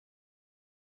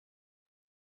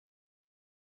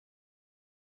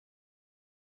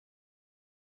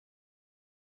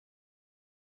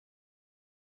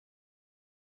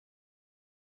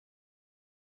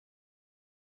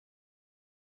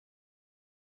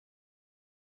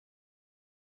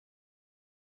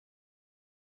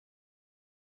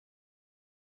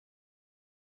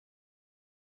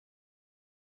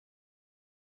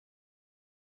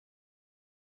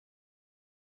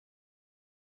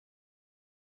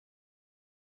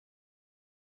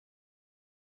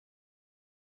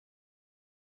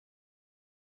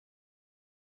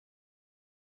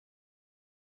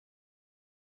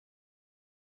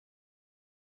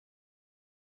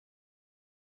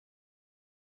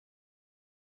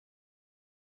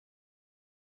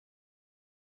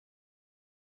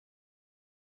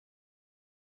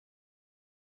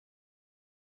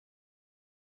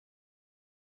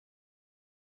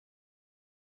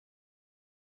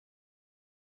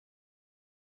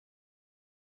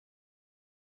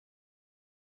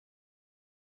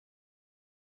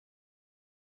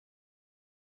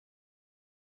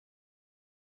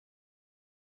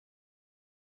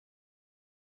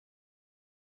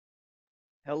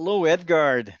Hello,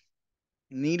 Edgard.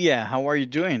 Nidia, how are you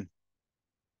doing?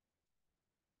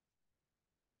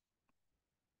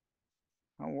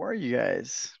 How are you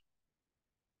guys?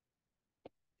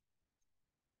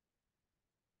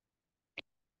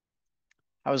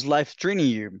 How's life treating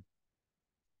you?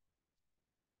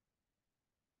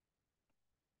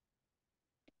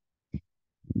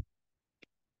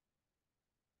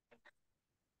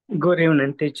 Good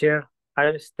evening, teacher.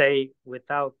 I'll stay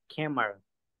without camera.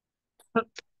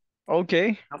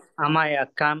 Okay. Am I a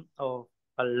kind of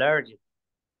allergic?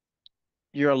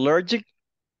 You're allergic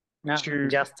No, to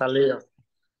just a little.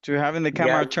 having the Yeah.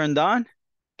 camera turned on?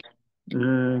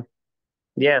 Mm,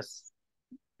 yes.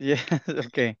 Yeah,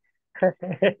 okay.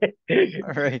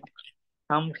 All right.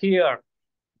 I'm here.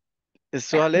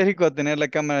 ¿Estás alérgico a tener la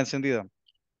cámara encendida?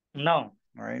 No.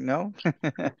 All right, no?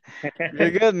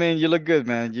 You're good, man. You look good,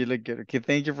 man. You look good. Okay,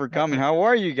 thank you for coming. How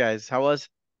are you guys? How's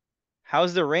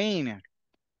the rain?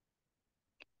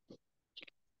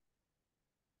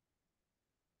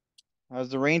 How's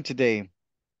the rain today?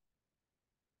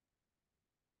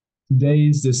 Today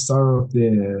is the start of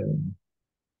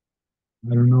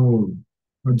I don't know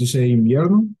how to say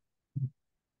invierno.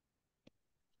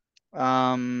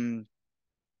 Um,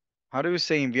 how do we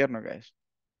say invierno, guys?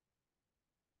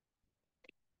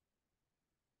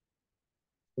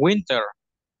 Winter.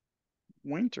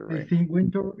 Winter, I right? think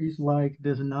winter is like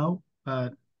the snow,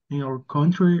 but in our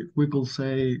country we could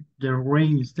say the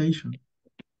rain station.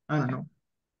 I don't know.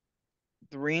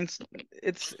 The rains,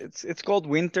 it's called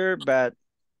winter, but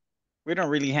we don't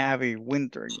really have a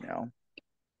winter.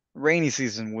 Rainy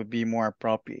season would be more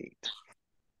appropriate.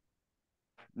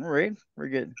 All right, we're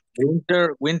good.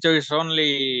 Winter is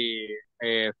only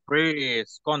three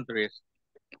countries.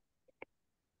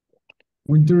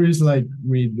 Winter is like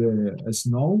with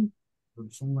snow or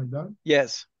something like that.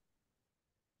 Yes,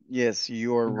 yes,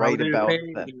 you're And how right do you about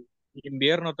say that.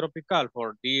 invierno tropical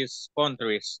for these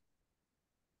countries?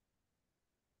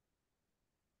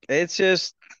 It's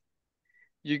just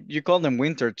you call them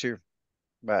winter too,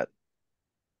 but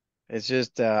it's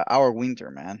just our winter,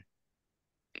 man.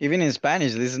 Even in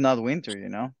Spanish, this is not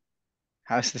winter.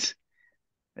 How's this?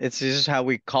 It's just how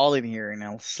we call it here in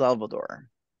El Salvador.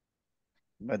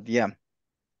 But yeah,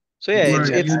 so yeah, Where it's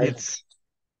are it's you? Yeah, it's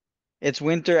it's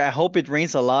winter. I hope it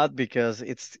rains a lot because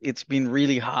it's been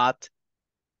really hot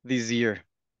this year.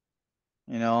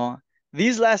 You know,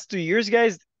 these last 2 years,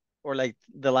 guys, or like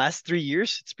the last 3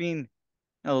 years, it's been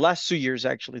no, the last 2 years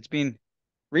actually, it's been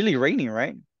really rainy,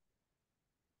 right?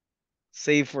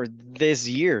 Save for this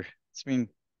year, it's been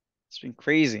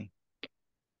crazy.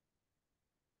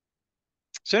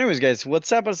 So, anyways, guys,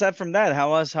 what's up aside from that?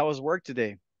 How was work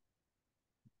today?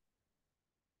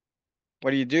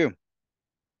 What do you do?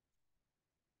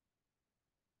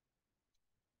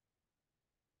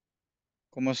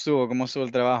 ¿Cómo estuvo? ¿Cómo estuvo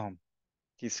el trabajo?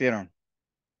 ¿Qué hicieron?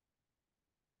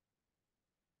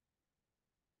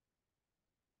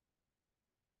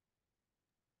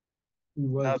 It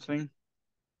was Nothing.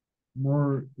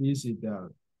 more easy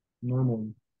than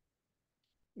normal.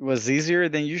 It was easier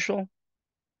than usual.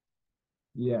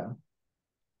 Yeah,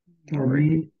 All For right.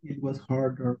 me, it was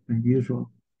harder than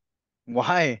usual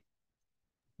Why?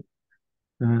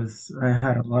 because I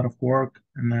had a lot of work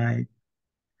and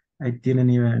I didn't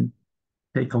even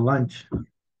take a lunch.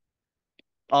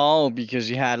 Oh, because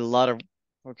you had a lot of.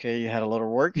 Okay, you had a lot of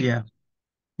work. Yeah,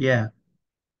 yeah.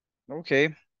 Okay.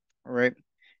 All right.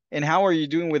 And how are you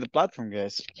doing with the platform,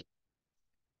 guys?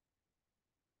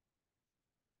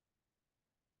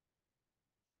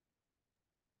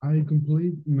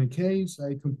 in my case,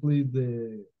 I complete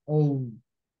the all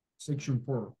section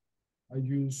 4. I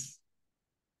use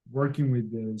working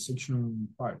with the section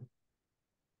 5.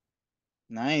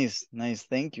 Nice, nice.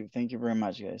 Thank you. Thank you very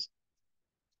much, guys.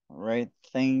 All right.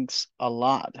 Thanks a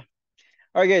lot.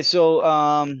 All right, guys. So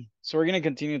we're gonna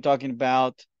continue talking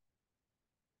about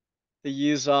the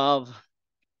use of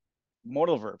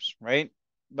modal verbs, right?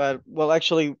 But well,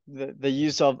 actually, the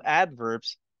use of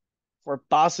adverbs for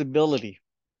possibility.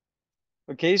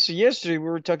 Okay, so yesterday we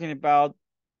were talking about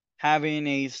having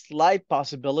a slight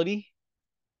possibility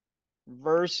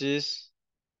versus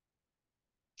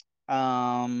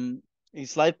um a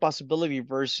slight possibility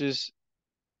versus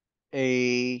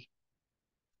a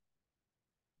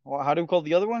well, how do we call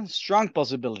the other one? Strong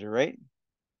possibility, right?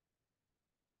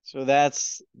 So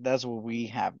that's what we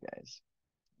have, guys.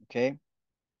 Okay.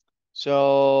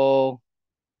 So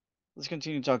let's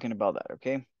continue talking about that,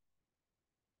 okay?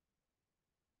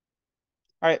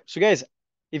 All right. So guys,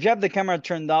 if you have the camera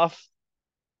turned off,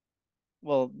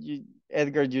 well,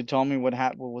 Edgar, you told me what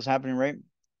was happening, right?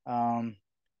 Um,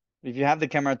 if you have the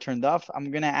camera turned off,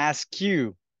 I'm gonna ask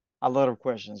you a lot of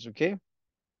questions, okay?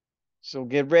 So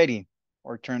get ready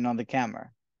or turn on the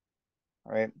camera.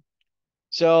 All right.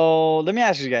 So let me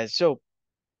ask you guys. So,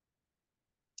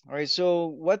 all right. So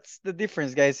what's the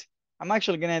difference, guys? I'm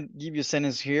actually gonna give you a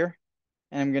sentence here,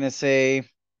 and I'm gonna say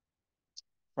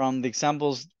from the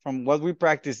examples from what we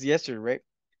practiced yesterday, right?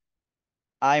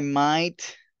 I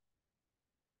might,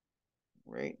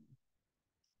 right?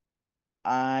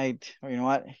 Oh, you know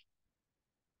what?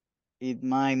 It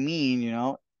might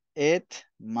mean, it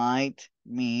might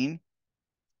mean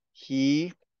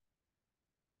he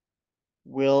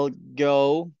will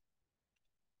go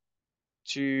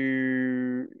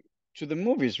to the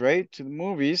movies, right? To the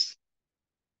movies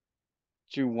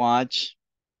to watch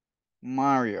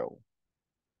Mario.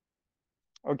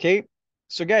 Okay.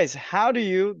 So guys,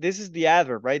 this is the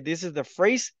adverb, right? This is the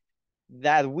phrase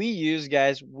that we use,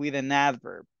 guys, with an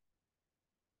adverb.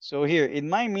 So here, it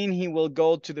might mean he will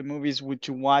go to the movies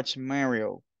to watch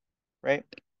Mario, right?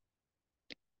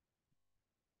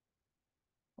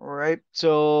 All right.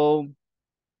 So,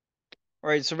 all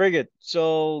right. So very good.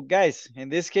 So guys, in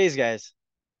this case, guys,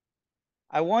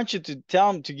 I want you to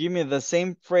give me the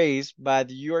same phrase, but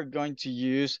you are going to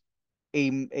use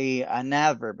an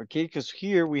adverb, okay? Because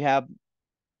here we have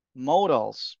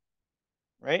modals,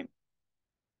 right?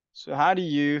 So how do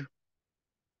you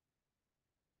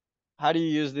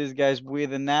use these guys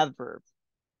with an adverb?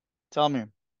 Tell me.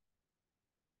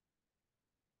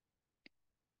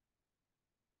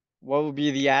 What would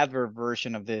be the adverb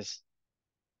version of this?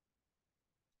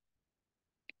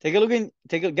 Take a look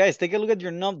guys, take a look at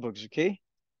your notebooks, okay?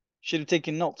 Should have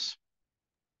taken notes.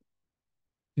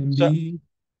 Can So be,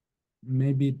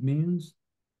 maybe it means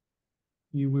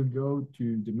you will go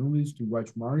to the movies to watch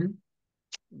Mario.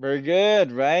 very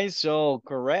good, right? So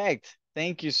correct.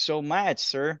 Thank you so much,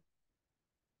 sir.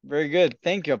 Very good.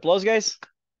 Thank you. Applause, guys.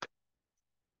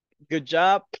 Good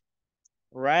job.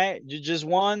 Right? You just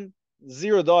won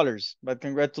 $0, but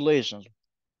congratulations.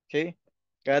 Okay.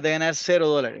 Acabas de ganar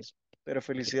 $0. Pero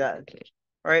felicidades.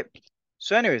 All right.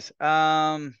 So, anyways,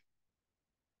 all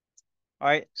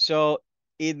right. So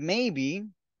it may be,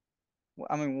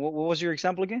 I mean, what was your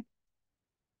example again?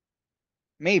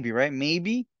 Maybe, right?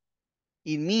 Maybe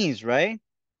it means, right?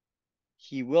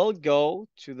 He will go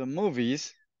to the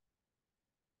movies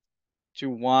to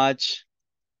watch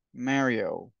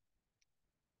Mario.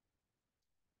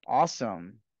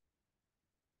 Awesome.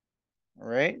 All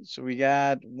right. So we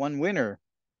got one winner.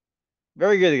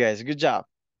 Very good, guys. Good job.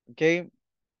 Okay.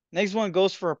 Next one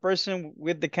goes for a person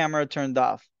with the camera turned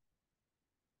off.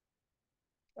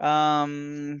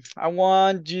 I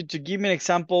want you to give me an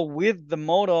example with the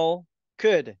modal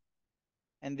could.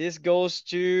 And this goes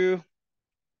to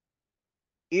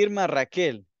Irma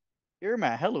Raquel.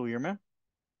 Irma, hello, Irma.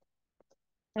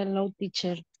 Hello,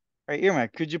 teacher. All right, Irma,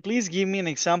 could you please give me an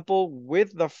example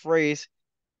with the phrase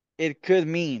it could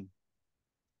mean?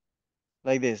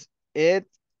 Like this. It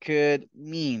could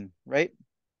mean, right?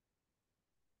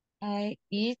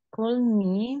 It could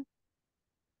mean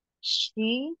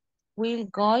she will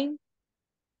go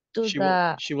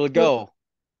to She will to, go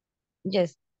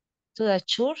yes, to the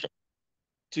church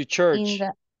to in church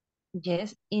the,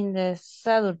 yes, in the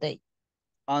Saturday.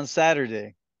 on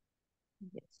Saturday.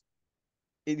 Yes.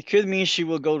 It could mean she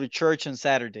will go to church on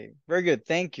Saturday. Very good.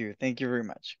 Thank you. Thank you very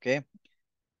much. Okay.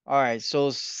 All right.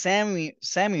 So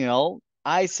Samuel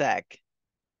Isaac.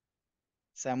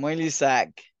 Samuel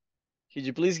Isaac. Could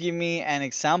you please give me an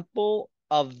example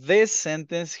of this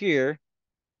sentence here,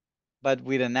 but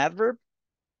with an adverb?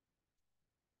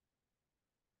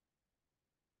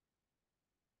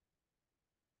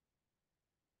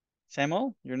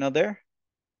 Samuel, you're not there?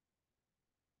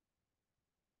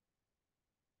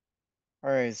 All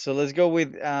right, so let's go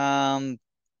with thank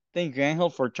you, Angel,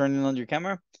 for turning on your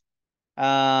camera.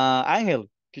 Angel,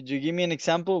 could you give me an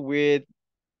example with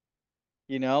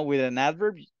with an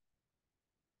adverb?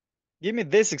 Give me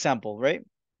this example, right?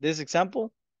 This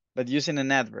example, but using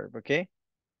an adverb, okay?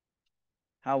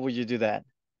 How would you do that?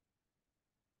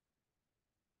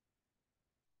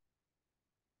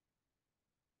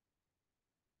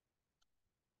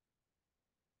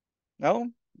 No?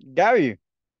 Gabby.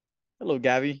 Hello,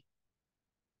 Gabby.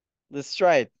 Let's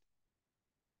try it.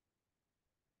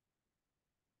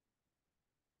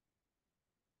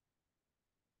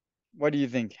 What do you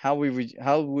think? How would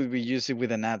we use it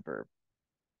with an adverb?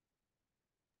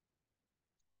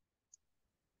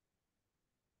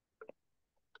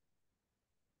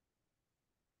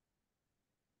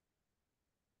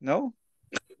 No?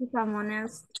 Someone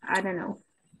else, I don't know.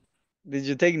 Did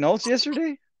you take notes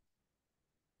yesterday?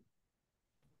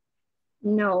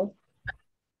 No.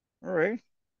 All right.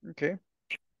 Okay.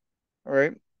 All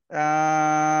right.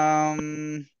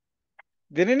 Does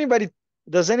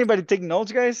anybody take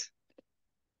notes, guys?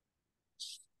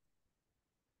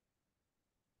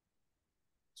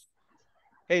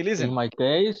 Hey, listen. In my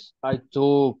case, I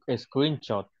took a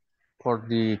screenshot for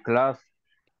the class.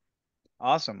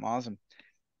 Awesome, awesome.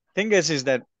 Thing is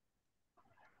that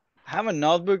have a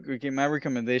notebook. Okay, my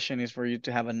recommendation is for you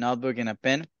to have a notebook and a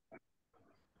pen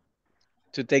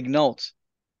to take notes,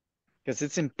 because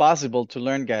it's impossible to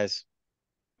learn, guys.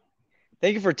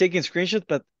 Thank you for taking screenshots,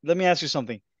 but let me ask you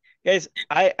something, guys.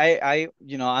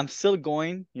 I'm still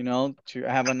going, to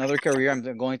have another career.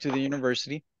 I'm going to the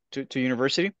university, to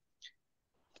university,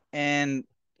 and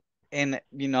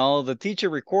the teacher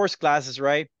records classes,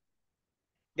 right?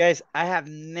 Guys, I have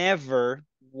never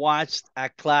watched a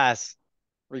class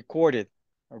recorded.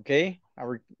 Okay, I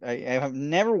have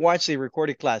never watched a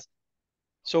recorded class.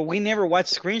 So we never watch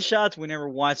screenshots. We never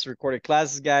watch recorded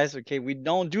classes, guys. Okay, we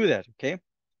don't do that. Okay,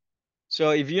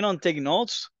 so if you don't take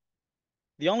notes,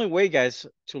 the only way, guys,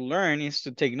 to learn is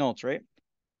to take notes, right?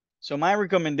 So my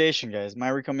recommendation, guys, my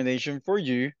recommendation for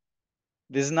you,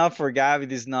 this is not for Gabi,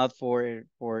 this is not for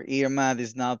Irma, this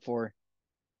is not for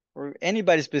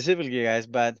anybody specifically, guys,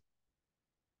 but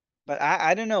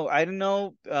I don't know. I don't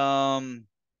know.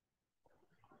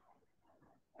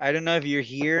 I don't know if you're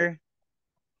here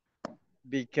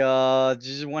because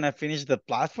you just want to finish the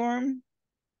platform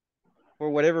for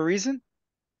whatever reason,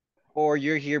 or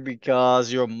you're here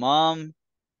because your mom,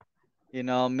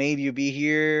 made you be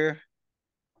here.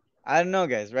 I don't know,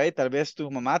 guys, right? Tal vez tu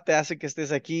mamá te hace que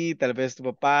estés aquí, tal vez tu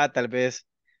papá, tal vez,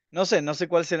 no sé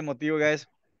cuál es el motivo, guys,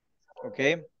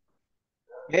 ¿ok?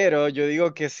 Pero yo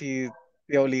digo que si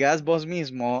te obligas vos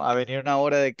mismo a venir una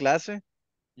hora de clase,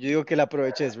 yo digo que la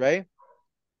aproveches, right?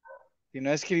 Si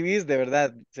no escribís, de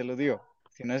verdad, se lo digo.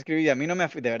 Si no escribís, a mí no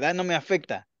de verdad no me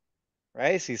afecta,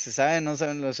 right? Si se saben, no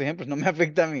saben los ejemplos, no me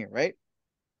afecta a mí, right?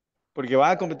 Porque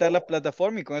van a completar la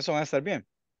plataforma y con eso van a estar bien,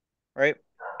 right?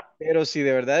 Pero si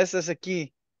de verdad estás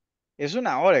aquí, es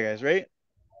una hora, guys, right?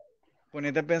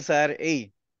 Ponete a pensar,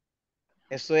 hey,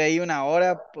 estoy ahí una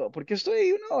hora, ¿por qué estoy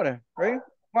ahí una hora, right?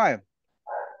 Why?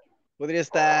 Podría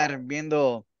estar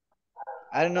viendo,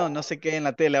 I don't know, no sé qué en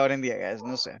la tele ahora en día, guys,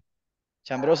 no sé.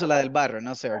 Chambroso la del barrio,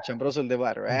 no sé, o chambroso el de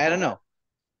barrio, I don't know,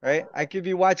 right? I could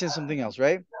be watching something else,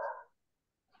 right?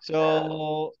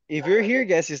 So, if you're here,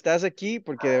 guys, si estás aquí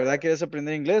porque de verdad quieres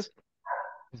aprender inglés,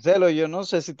 Celo, yo no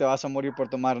sé si te vas a morir por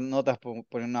tomar notas por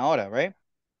una hora, right?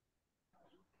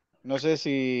 No sé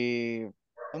si,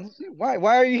 no sé, why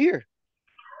are you here,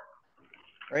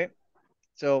 right?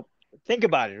 So, think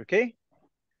about it, okay?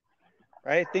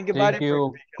 Right? Think about Thank it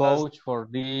you, because, coach, for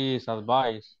this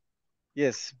advice.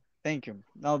 yes, thank you.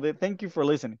 No, thank you for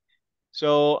listening.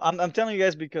 So I'm telling you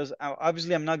guys because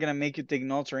obviously I'm not gonna make you take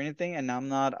notes or anything, and I'm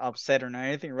not upset or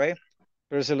anything, right?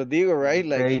 Pero se lo digo, right?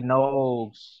 Take Like,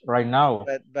 notes right now.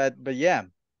 but yeah,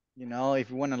 if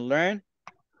you want to learn,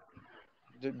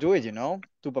 do it,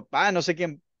 Tu papá, no sé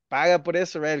quién paga por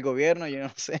eso, right? El gobierno, yo no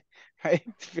sé, right?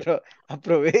 Pero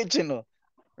aprovechenlo,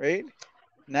 right?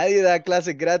 Nadie da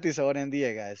clases gratis ahora en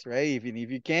día, guys, right?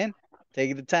 If you can,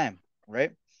 take the time,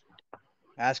 right?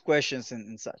 Ask questions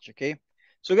and such, okay?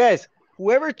 So, guys,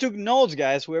 whoever took notes,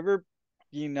 guys, whoever,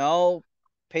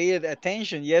 paid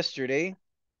attention yesterday,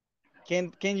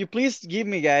 can you please give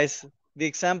me, guys, the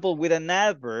example with an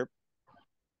adverb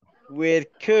with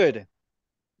could?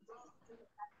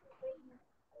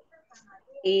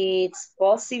 It's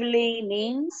possibly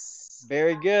means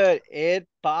Very good. It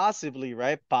possibly,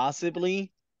 right?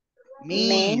 Possibly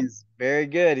means. Very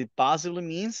good. It possibly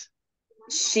means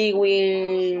she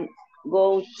will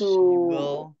go she to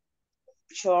will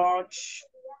church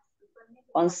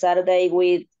on Saturday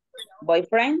with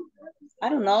boyfriend. I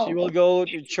don't she know. will go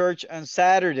to church on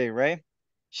Saturday, right?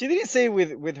 She didn't say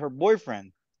with her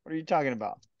boyfriend. What are you talking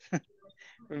about?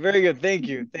 Very good. Thank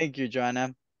you. Thank you,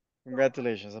 Joanna.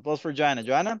 Congratulations. Applause for Joanna.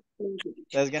 Joanna,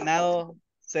 te has ganado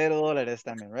 $0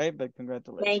 también, right? But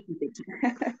congratulations. Thank you,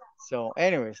 teacher. So,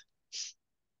 anyways,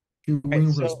 You right,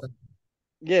 win so respect.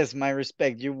 yes, my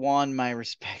respect. You won my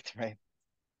respect, right?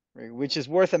 Right, which is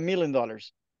worth $1 million,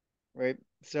 right?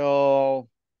 So,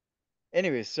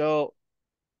 anyways, so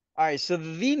all right. So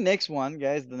the next one,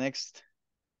 guys, the next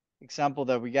example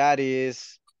that we got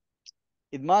is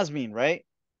it must mean, right?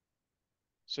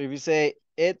 So if you say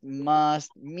it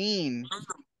must mean,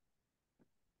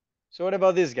 so what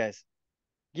about this, guys?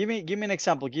 Give me an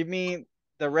example. Give me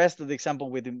the rest of the example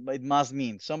with it must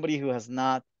mean. Somebody who has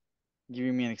not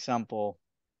given me an example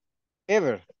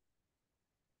ever.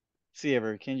 See,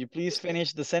 ever. Can you please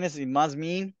finish the sentence? It must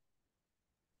mean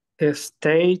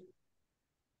Stay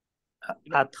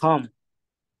at home.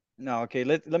 No, okay,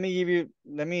 let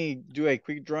me do a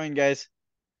quick drawing, guys,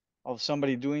 of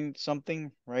somebody doing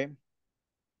something, right?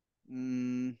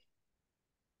 So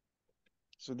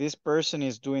this person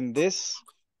is doing this.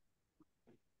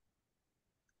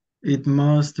 It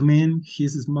must mean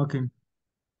he's smoking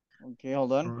Okay,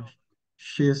 hold on. or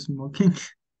she's smoking.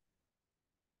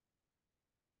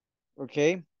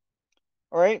 Okay.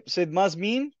 All right, so it must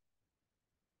mean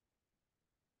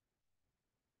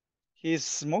he's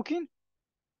smoking.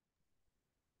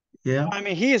 Yeah. I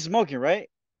mean, he is smoking, right?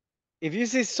 If you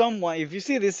see someone, if you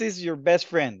see this is your best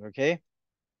friend, okay?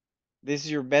 This is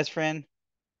your best friend,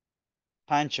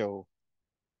 Pancho.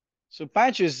 So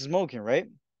Pancho is smoking, right?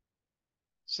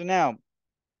 So now,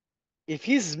 if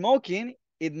he's smoking,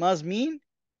 it must mean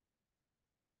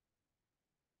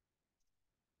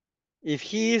if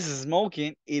he is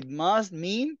smoking, it must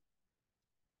mean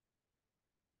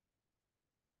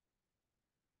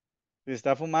si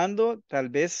está fumando, tal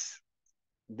vez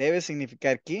debe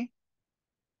significar que.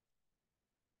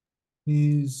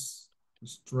 He's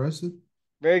stressed.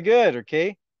 Very good,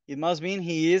 okay? It must mean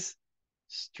he is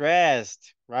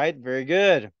stressed, right? Very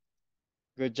good.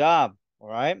 Good job, all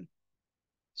right?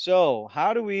 So,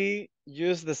 how do we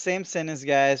use the same sentence,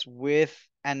 guys, with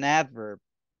an adverb?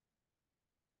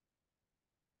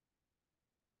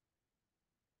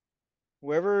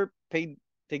 Whoever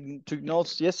took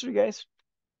notes yesterday, guys,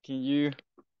 can you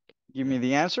give me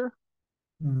the answer?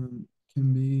 Can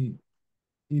be,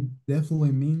 it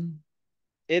definitely mean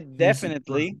It he's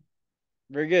definitely, stressed.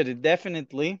 very good. It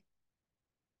definitely,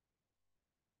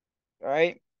 all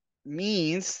right,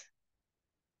 means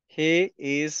he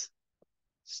is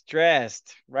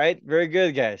stressed, right? Very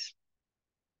good, guys.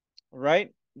 All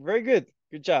right, very good.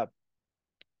 Good job.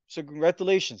 So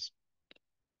congratulations.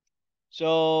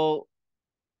 So,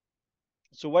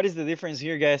 so what is the difference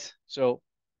here, guys? So,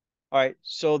 all right.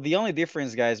 So the only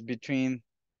difference, guys, between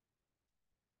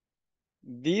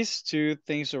these two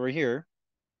things over here,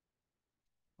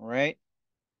 all right,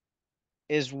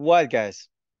 is what, guys?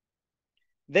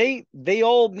 They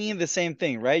all mean the same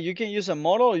thing, right? You can use a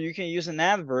modal or you can use an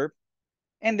adverb,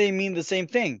 and they mean the same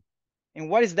thing. And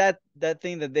what is that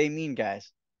thing that they mean,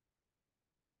 guys?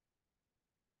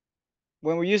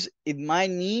 When we use it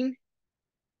might mean,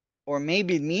 or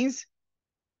maybe it means,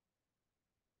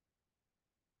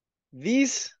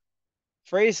 these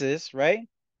phrases, right,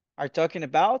 are talking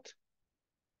about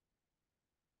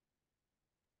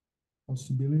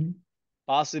Possibility.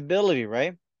 possibility,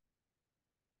 right?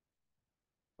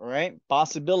 All right,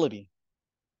 possibility.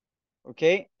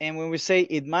 Okay, and when we say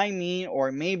it might mean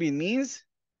or maybe it means,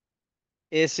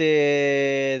 is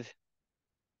it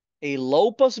a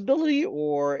low possibility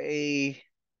or a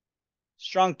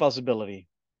strong possibility?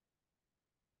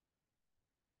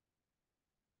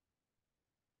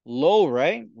 Low,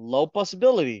 right? Low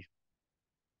possibility.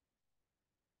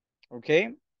 Okay,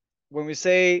 when we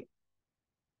say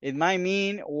it might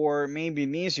mean or maybe it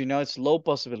means, you know, it's low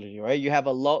possibility, right? You have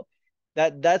a low,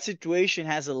 that situation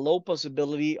has a low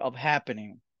possibility of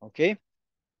happening. Okay,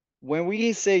 when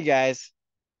we say, guys,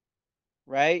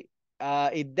 right,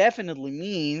 it definitely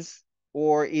means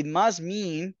or it must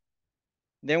mean,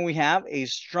 then we have a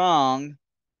strong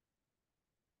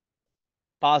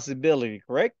possibility,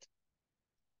 correct?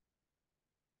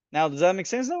 Now, does that make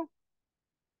sense though?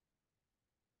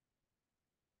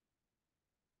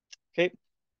 Okay,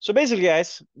 so basically,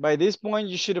 guys, by this point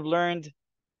you should have learned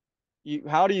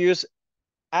how to use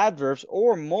adverbs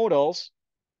or modals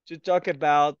to talk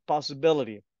about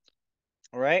possibility.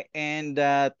 All right, and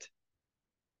that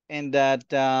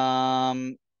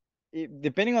depending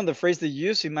on the phrase they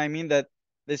use, it might mean that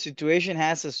the situation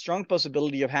has a strong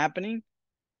possibility of happening,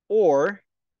 or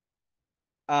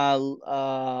uh,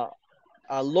 uh,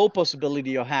 a low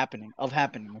possibility of happening.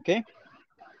 Okay.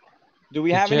 Do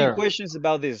we have any Teacher, questions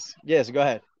about this? Yes, go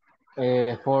ahead.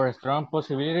 for strong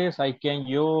possibilities, I can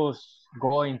use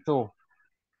going to.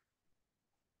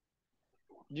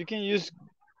 You can use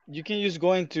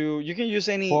going to. You can use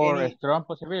For any. strong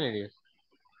possibilities.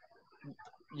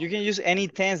 You can use any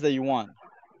tense that you want.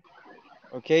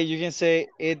 Okay, you can say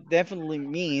it definitely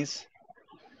means.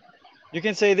 You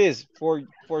can say this for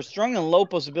strong and low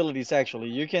possibilities. Actually,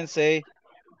 you can say,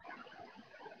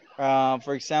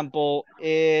 for example,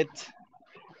 it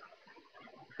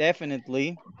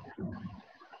definitely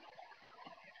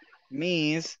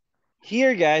means.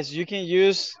 Here, guys, you can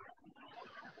use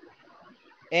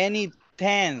any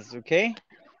tense. Okay,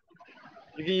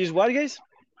 you can use what, guys?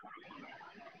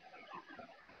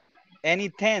 Any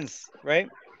tense, right?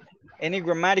 Any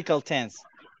grammatical tense.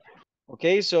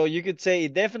 Okay, so you could say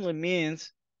it definitely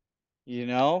means, you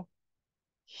know,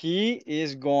 he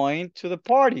is going to the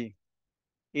party.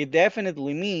 It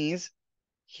definitely means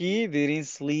he didn't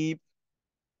sleep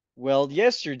well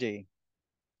yesterday.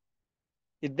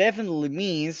 It definitely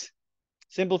means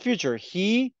simple future.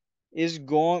 He is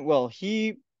going, well,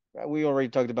 we already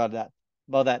talked about that.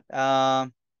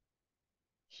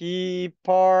 He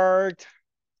parked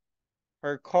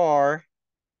her car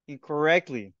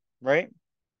incorrectly, right?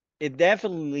 It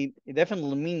definitely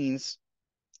means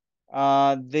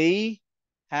they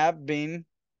have been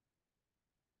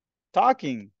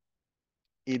talking.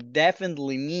 It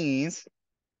definitely means,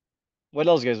 what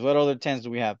else, guys? What other tense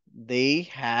do we have? They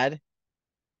had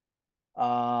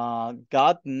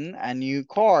gotten a new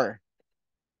car.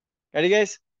 Got it,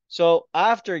 guys? So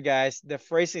after, guys, the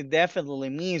phrase it definitely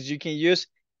means you can use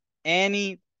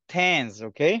any tense,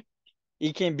 okay?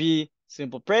 It can be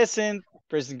simple present,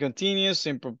 present continuous,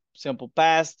 simple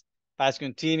past, past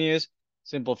continuous,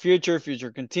 simple future,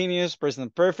 future continuous,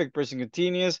 present perfect, present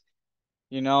continuous,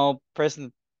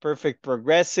 present perfect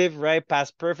progressive, right?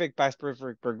 Past perfect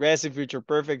progressive, future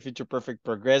perfect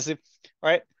progressive,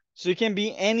 right? So it can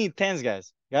be any tense,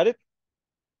 guys. Got it?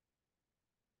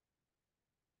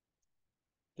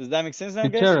 Does that make sense now,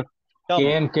 guys? Teacher, Tell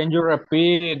me. can you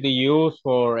repeat the use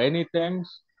for any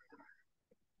things?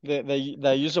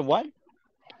 The use of what?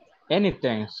 Any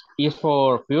things is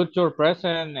for future,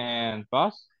 present, and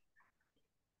past.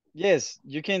 Yes,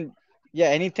 you can. Yeah,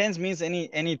 any tense means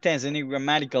any tense, any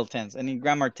grammatical tense, any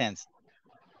grammar tense.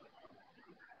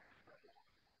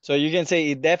 So you can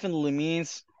say it definitely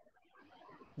means.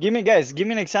 Give me, guys. Give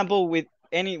me an example with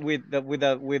any with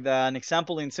an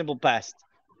example in simple past.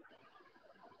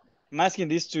 I'm asking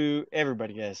this to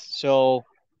everybody, guys. So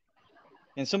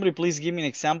can somebody please give me an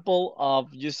example of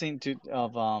using to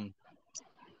of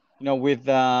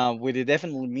with it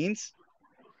definitely means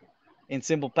in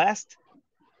simple past?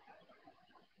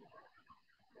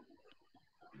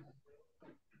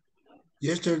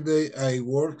 Yesterday I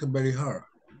worked very hard.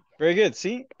 Very good.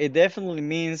 See, it definitely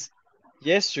means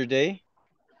yesterday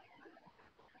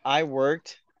I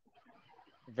worked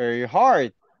very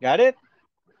hard. Got it?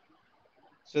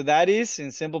 So that is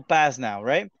in simple past now,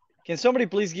 right? Can somebody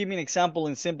please give me an example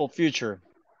in simple future?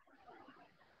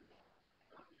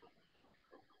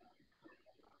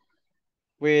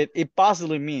 With it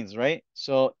possibly means, right?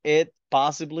 So it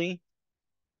possibly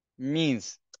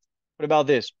means. What about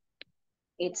this?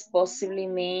 It possibly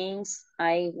means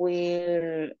I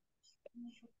will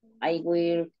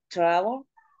travel.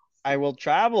 I will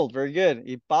travel. Very good.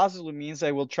 It possibly means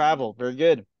I will travel. Very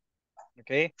good.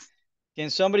 Okay. Can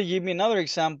somebody give me another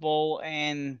example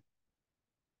and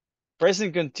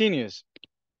present continuous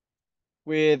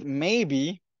with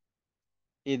maybe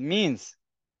it means?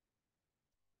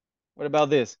 What about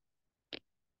this?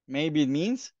 Maybe it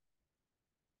means?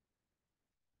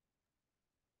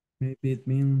 Maybe it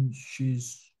means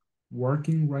she's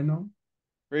working right now.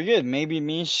 Very good. Maybe it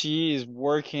means she is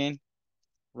working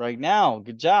right now.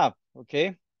 Good job.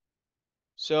 Okay.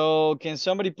 So can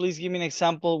somebody please give me an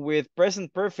example with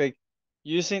present perfect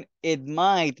using it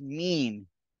might mean?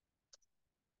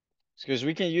 Because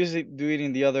we can do it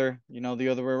in the other, the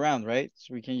other way around, right?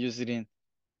 So we can use it in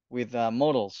with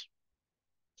modals.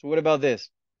 So what about this?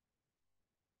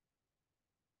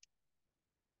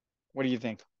 What do you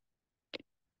think?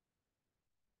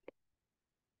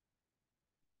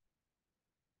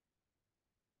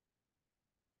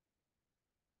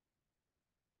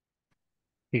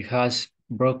 He has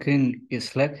broken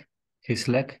his leg. His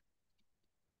leg.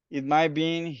 It might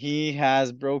mean he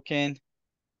has broken,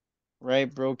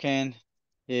 right? Broken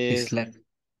His his leg.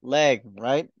 leg,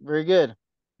 right? Very good.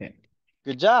 Yeah.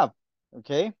 Good job.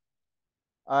 Okay.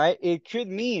 All right. It could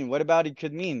mean. What about it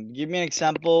could mean? Give me an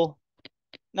example.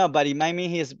 No, but it might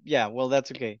mean yeah, well,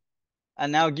 that's okay.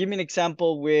 And now give me an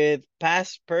example with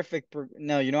past perfect.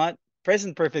 No, you know what?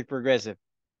 Present perfect progressive.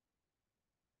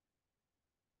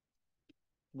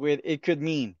 With it could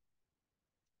mean.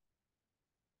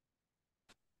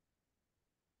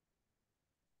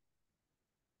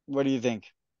 What do you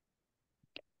think?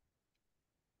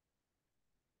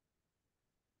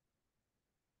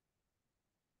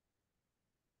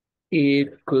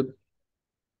 It could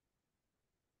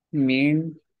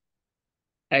mean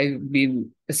I've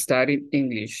been studying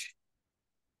English.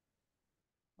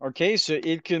 Okay, so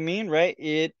it could mean, right?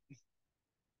 It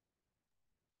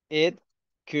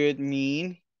could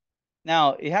mean.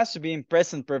 Now, it has to be in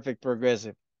present perfect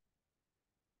progressive.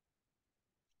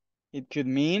 It could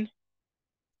mean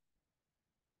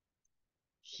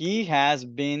he has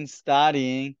been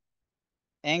studying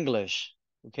English.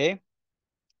 Okay?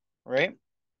 All right?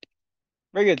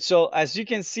 Very good. So as you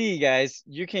can see, guys,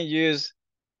 you can use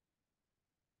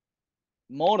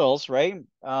modals, right?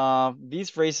 These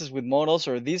phrases with modals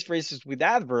or these phrases with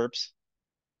adverbs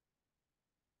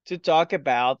to talk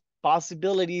about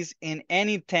possibilities in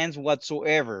any tense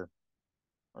whatsoever,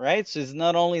 right? So it's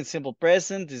not only in simple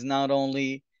present, it's not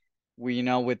only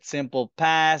with simple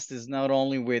past, it's not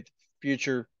only with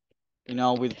future,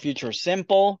 with future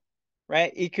simple,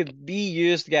 right? It could be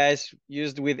used, guys,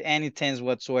 used with any tense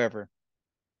whatsoever.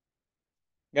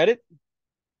 Got it?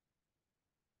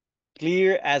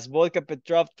 Clear as vodka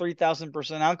Petrov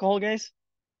 3000% alcohol, guys?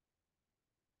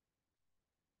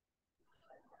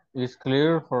 It's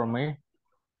clear for me.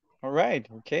 All right,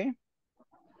 okay.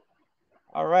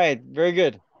 All right, very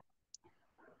good.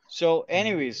 So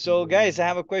anyways, so guys, I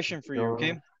have a question for you,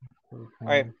 okay? All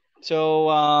right.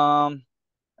 So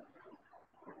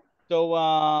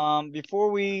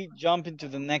before we jump into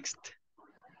the next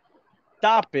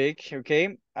topic,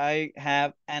 okay, I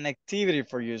have an activity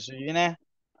for you. So you're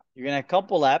gonna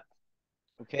couple up,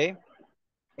 okay?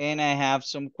 And I have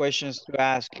some questions to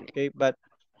ask, okay? But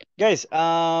guys,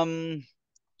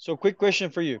 so quick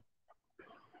question for you.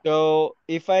 So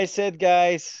if I said,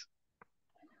 guys,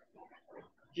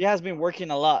 she has been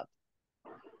working a lot,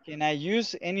 can I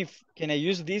use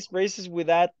these phrases with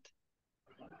that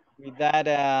can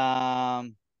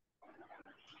I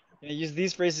use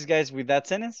these phrases, guys, with that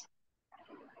sentence?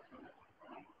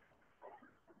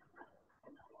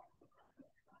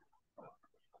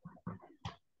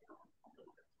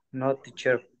 No,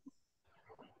 teacher.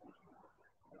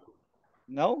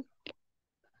 No?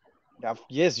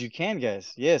 Yes, you can,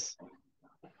 guys. Yes.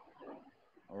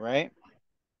 All right.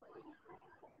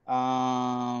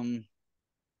 Um,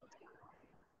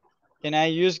 can I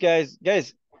use, guys?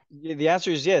 Guys, the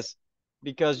answer is yes,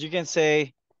 because you can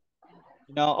say,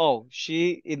 oh,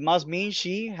 it must mean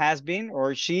she has been,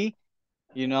 or she,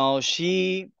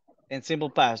 she in simple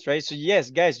past, right? So yes,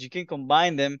 guys, you can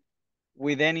combine them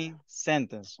with any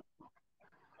sentence.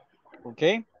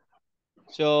 Okay?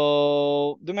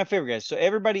 So do me a favor, guys. So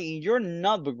everybody in your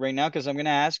notebook right now, because I'm gonna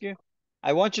ask you,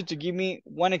 I want you to give me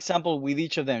one example with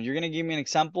each of them. You're gonna give me an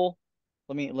example.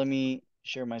 Let me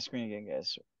share my screen again,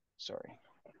 guys. Sorry.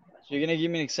 So you're gonna give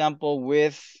me an example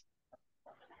with,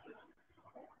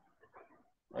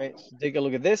 right? So take a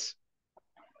look at this,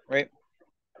 right?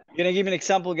 You're gonna give me an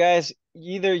example, guys,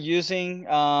 either using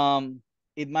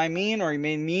it might mean or it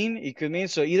may mean, it could mean.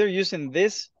 So either using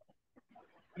this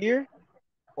here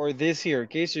or this here.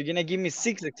 Okay, so you're gonna give me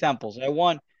 6 examples. I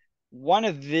want one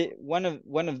of these. I want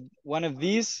one of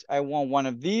these. I want one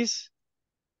of these,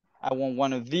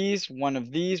 one of these,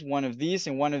 one of these,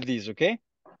 and one of these. Okay,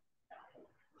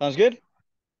 sounds good.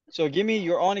 So give me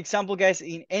your own example, guys,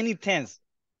 in any tense.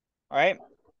 All right,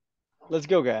 let's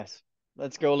go, guys.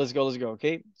 Let's go. Let's go. Let's go.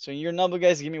 Okay. So in your number,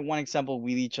 guys, give me one example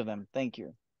with each of them. Thank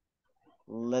you.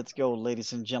 Let's go,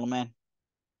 ladies and gentlemen.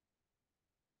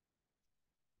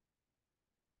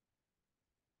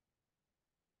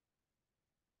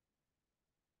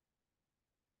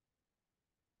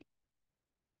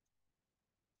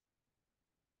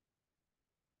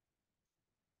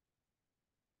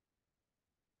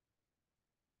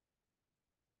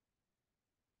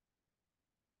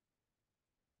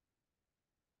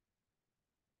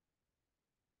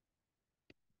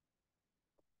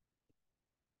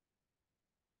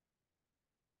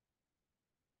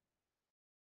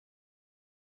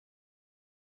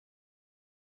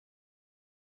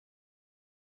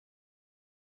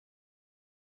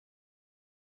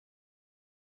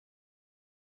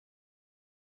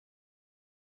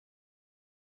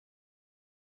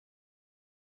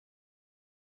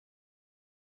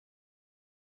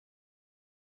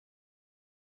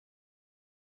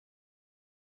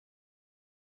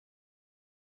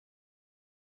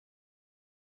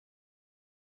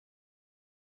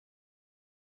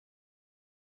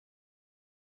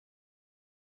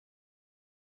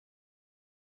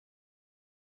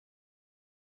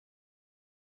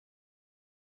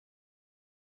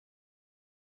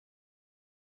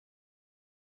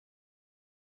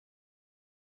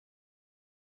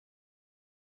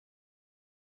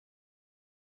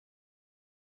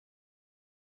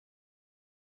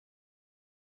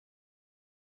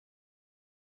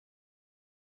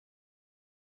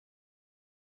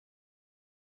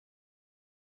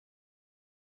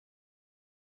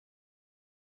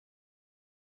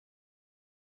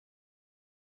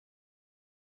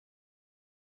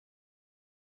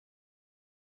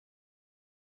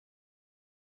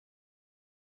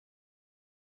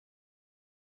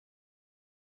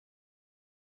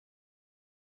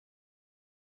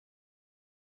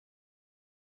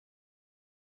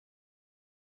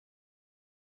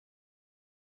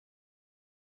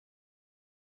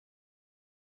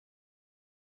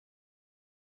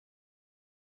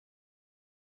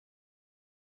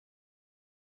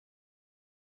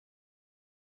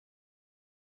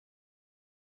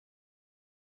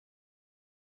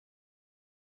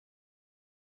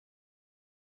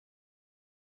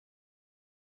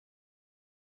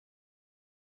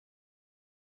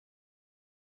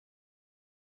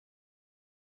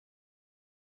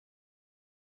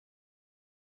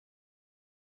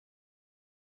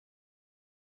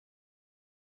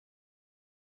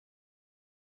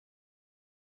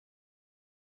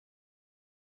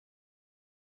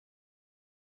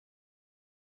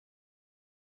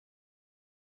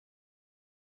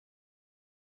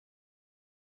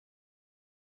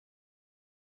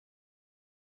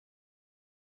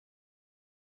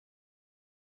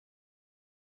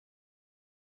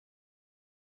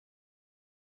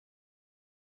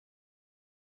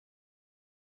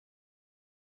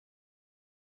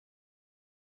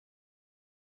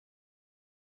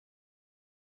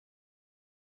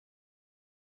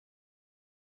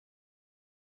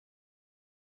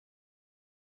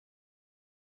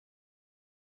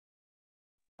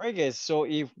 All right, guys. So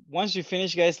if once you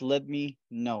finish, guys, let me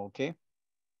know, okay?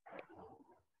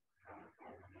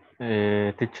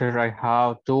 Teacher, I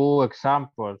have two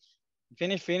examples.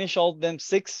 Finish all them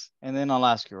 6, and then I'll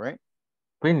ask you, right?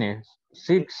 Finish.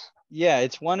 6. Yeah,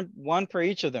 it's one per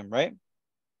each of them, right?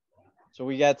 So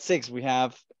we got 6. We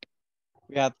have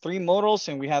 3 modals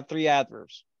and we have 3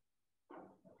 adverbs.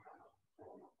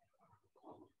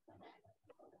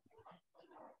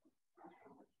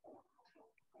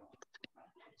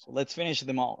 So let's finish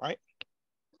them all, right?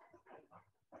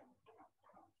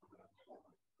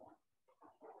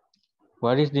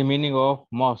 What is the meaning of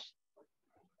must?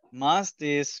 Must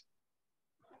is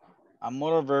a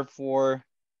modal verb for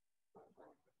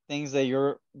things that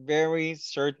you're very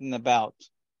certain about.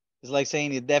 It's like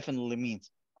saying it definitely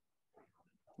means.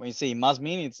 When you say it must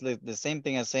mean, it's the same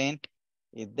thing as saying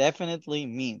it definitely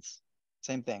means.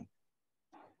 Same thing.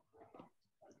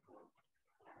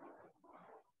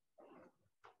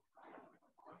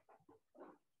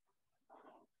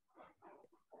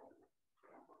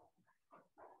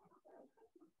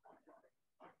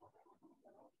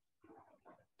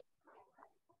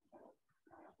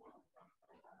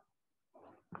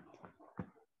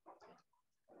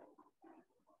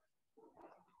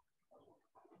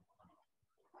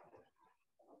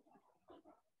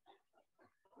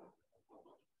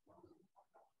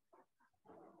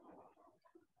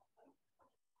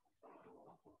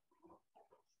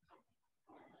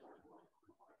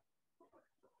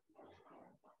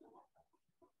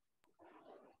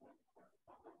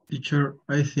 Teacher,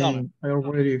 I Tell me. think I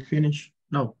already finished.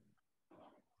 No,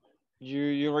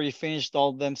 You already finished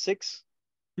all them 6?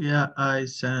 yeah, I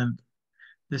sent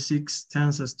the 6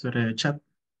 tenses to the chat.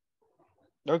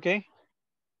 Okay.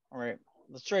 All right.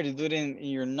 Let's try to do it in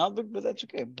your notebook, but that's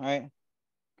okay. All right.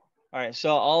 All right.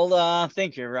 So I'll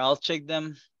thank you. I'll check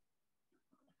them.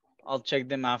 I'll check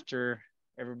them after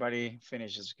everybody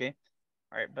finishes. Okay.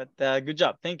 All right. But good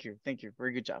job. Thank you. Thank you.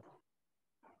 Very good job.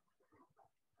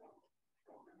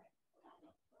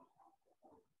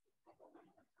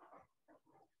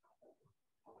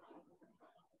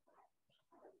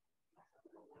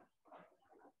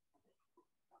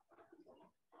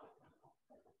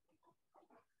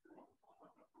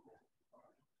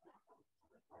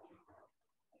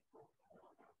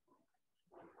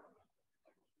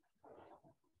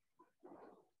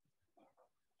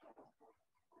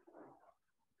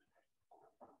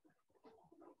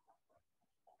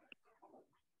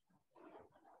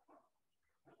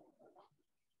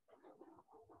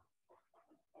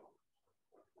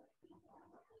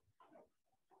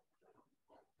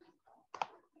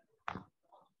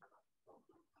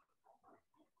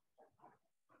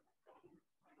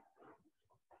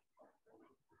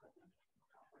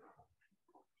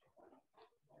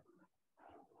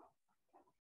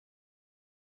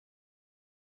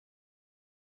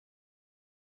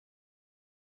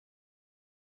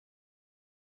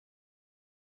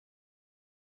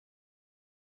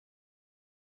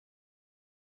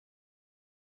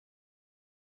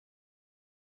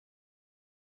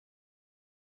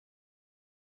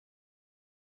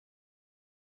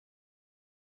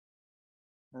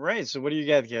 All right. So what do you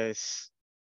got, guys?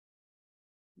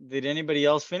 Did anybody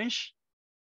else finish?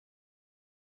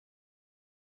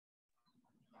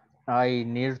 I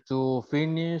need to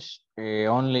finish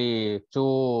only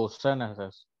 2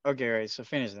 sentences. Okay. All right. So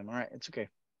finish them. All right. It's okay.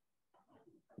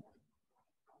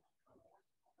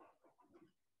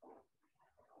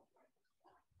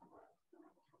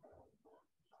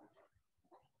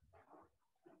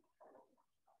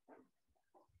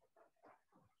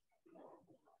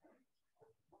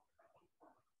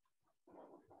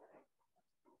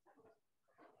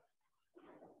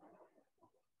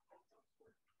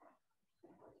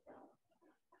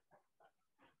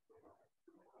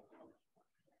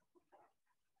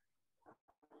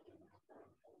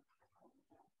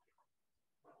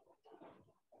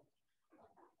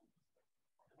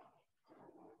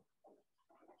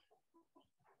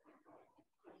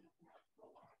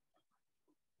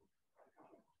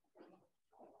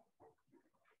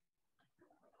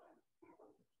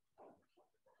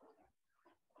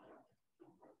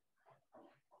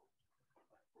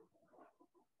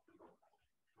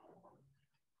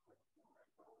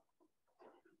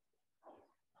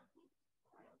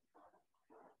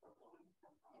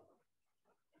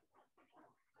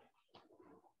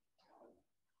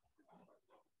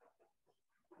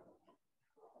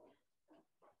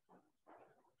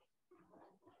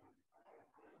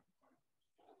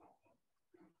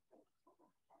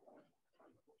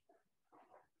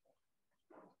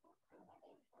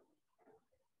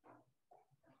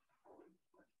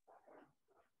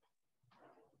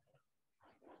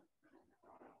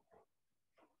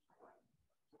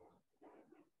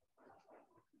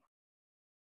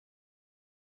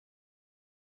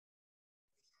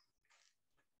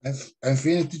 I'm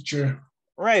finished, teacher.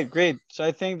 Right, great. So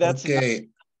I think that's enough Okay,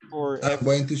 for I'm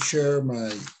going to share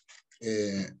my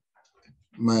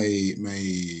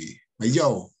my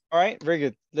job. All right, very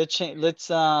good. Let's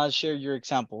share your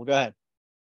example. Go ahead.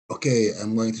 Okay,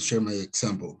 I'm going to share my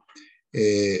example.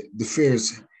 The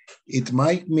first, it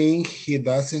might mean he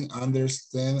doesn't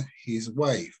understand his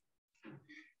wife.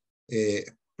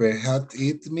 Perhaps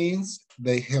it means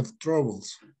they have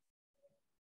troubles.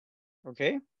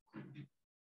 Okay.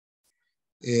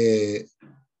 The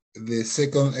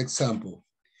second example,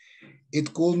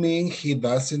 it could mean he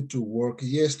doesn't to work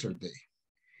yesterday.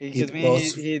 It could mean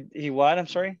he what? I'm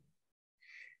sorry.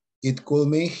 It could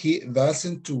mean he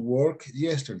doesn't to work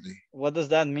yesterday. What does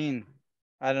that mean?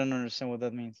 I don't understand what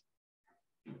that means.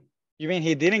 You mean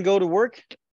he didn't go to work?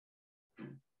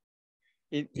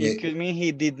 It could mean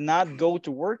he did not go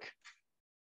to work.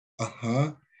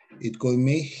 It could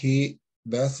mean he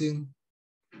doesn't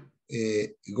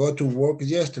go to work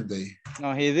yesterday.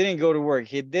 No, he didn't go to work.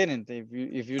 He didn't.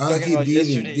 If you're talking he about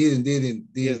didn't, yesterday, didn't.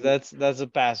 Yes, that's a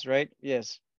past, right?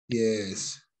 Yes.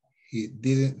 Yes, he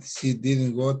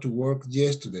didn't go to work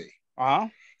yesterday.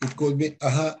 It could be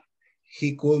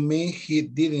he could mean he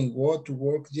didn't go to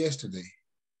work yesterday.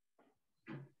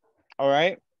 All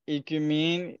right. It could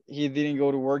mean he didn't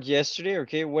go to work yesterday.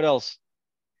 Okay. What else?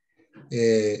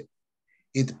 It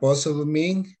possibly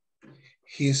mean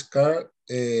his car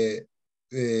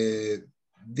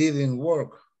didn't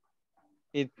work.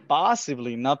 It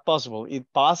possibly, not possible. It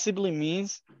possibly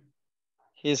means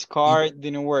his car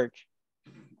didn't work.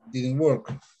 Didn't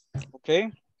work.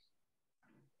 Okay.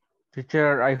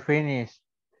 Teacher, I finished.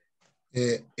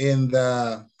 In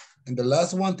the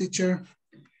last one, teacher,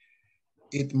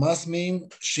 it must mean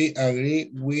she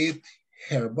agreed with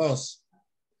her boss.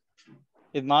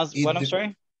 It must, what, I'm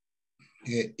sorry?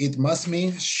 It must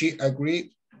mean she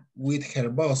agreed with her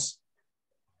boss.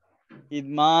 It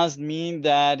must mean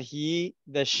that she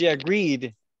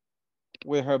agreed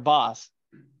with her boss.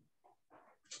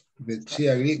 That she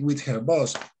agreed with her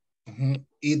boss.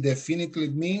 It definitely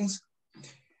means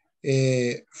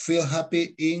feel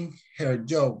happy in her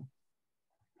job.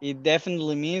 It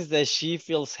definitely means that she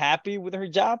feels happy with her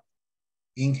job.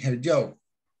 In her job.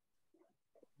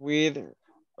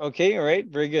 Okay, all right,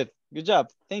 very good. Good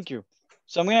job, thank you.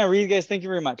 So I'm gonna read, guys, thank you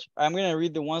very much. I'm gonna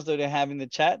read the ones that I have in the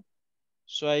chat.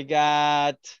 So I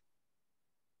got,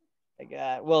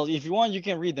 well, if you want, you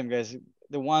can read them, guys.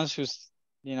 The ones who,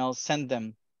 send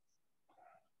them.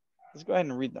 Let's go ahead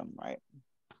and read them, right?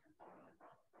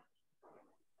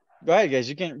 Go ahead, guys,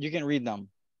 you can read them.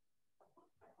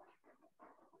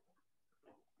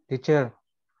 Teacher,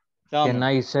 can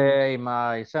I say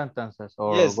my sentences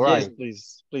or yes, write?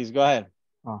 Yes, please, go ahead.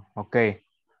 Oh, okay.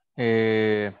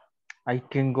 I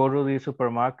can go to the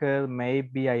supermarket,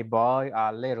 maybe I buy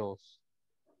lettuce.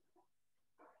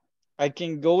 I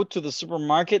can go to the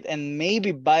supermarket and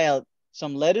maybe buy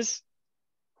some lettuce.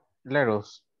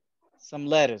 Lettuce. Some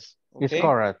lettuce. Okay? It's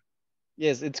correct.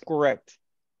 Yes, it's correct.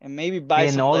 And maybe buy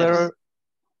some lettuce.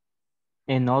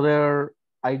 Another,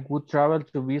 I would travel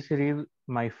to visit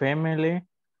my family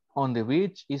on the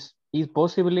beach. Is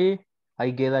possibly I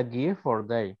get a gift for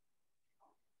day.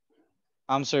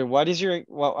 I'm sorry, what is your,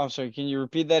 well, I'm sorry, can you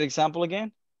repeat that example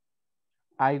again?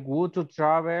 I would to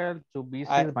travel to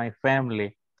visit my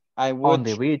family on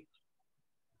the beach.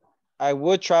 I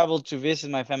would travel to visit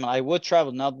my family. I would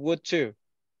travel, not would to.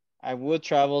 I would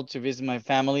travel to visit my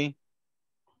family.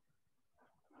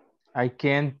 I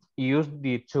can't use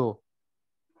the to.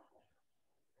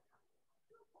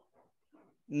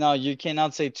 No, you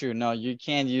cannot say to. No, you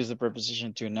can't use the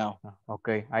preposition to, no.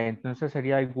 Okay, entonces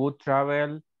sería I would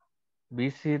travel,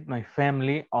 visit my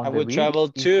family on the beach. I would travel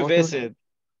to visit.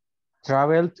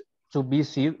 Traveled to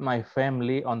visit my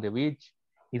family on the beach.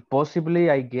 If possibly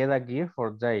I get a gift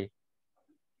for day.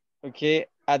 Okay,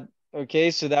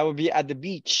 okay, so that would be at the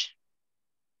beach.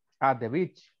 At the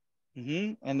beach.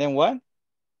 And then what?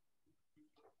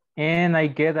 And I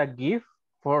get a gift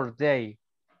for day.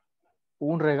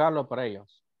 Un regalo para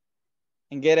ellos.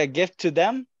 And get a gift to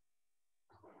them?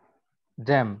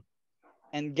 Them.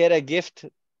 And get a gift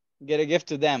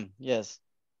to them, yes.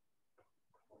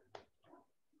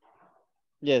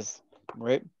 Yes,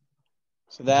 right?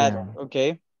 So that,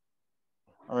 okay.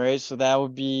 All right, so that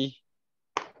would be,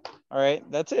 all right,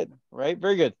 that's it, right?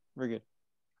 Very good, very good.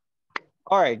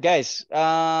 All right, guys,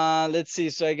 let's see.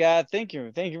 So I got, thank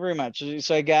you very much.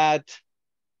 So I got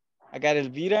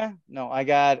Elvira. No, I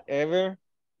got Ever.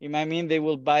 It might mean they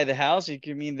will buy the house. It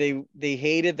could mean they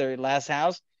hated their last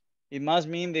house. It must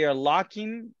mean they are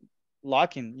looking.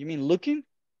 You mean looking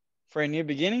for a new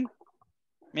beginning?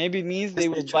 Maybe it means they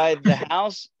will buy the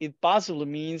house. It possibly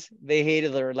means they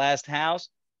hated their last house.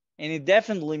 And it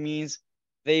definitely means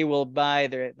they will buy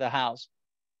the house.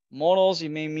 Modals, it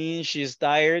may mean she's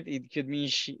tired. It could mean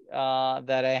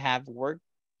that I have to work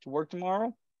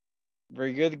tomorrow.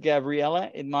 Very good,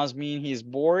 Gabriela. It must mean he's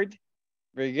bored.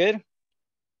 Very good.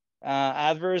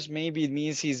 Adverbs, maybe it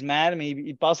means he's mad. Maybe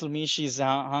it possibly means she's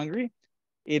hungry.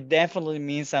 It definitely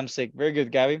means I'm sick. Very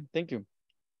good, Gabby. Thank you.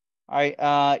 All right,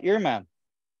 Irma.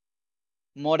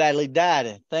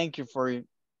 Modalidad. Thank you for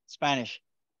Spanish.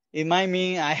 It might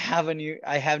mean I have a new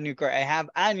car. I have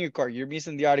a new car. You're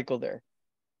missing the article there.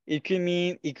 It could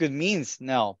means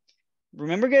no.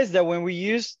 Remember, guys, that when we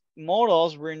use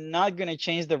modals, we're not going to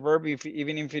change the verb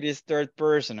even if it is third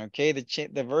person, okay?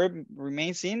 The verb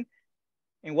remains in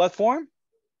what form?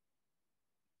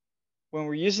 When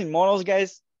we're using modals,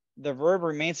 guys, the verb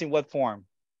remains in what form?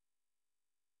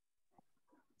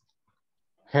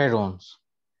 Herons.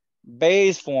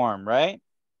 Base form, right?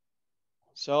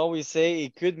 So we say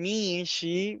it could mean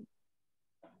she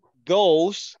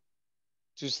goes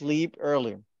to sleep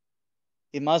early.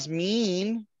 It must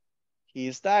mean he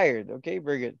is tired. Okay,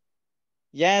 very good.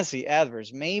 Yancy,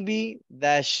 adverbs. Maybe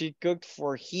that she cooked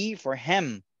for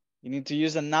him. You need to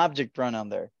use an object pronoun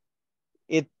there.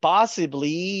 It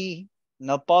possibly,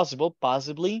 not possible,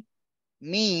 possibly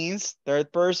means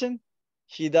third person.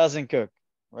 She doesn't cook,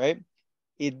 right?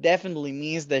 It definitely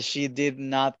means that she did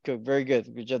not cook. Very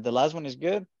good. Good job. The last one is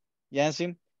good.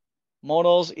 Yancy.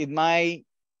 Modals, it might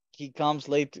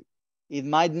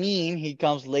mean he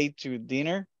comes late to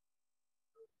dinner.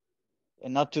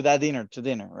 And not to that dinner, to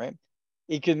dinner, right?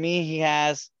 It could mean he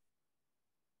has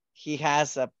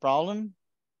a problem.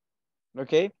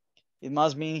 Okay. It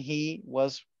must mean he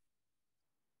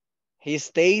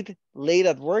stayed late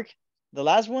at work. The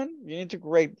last one, you need to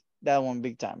correct that one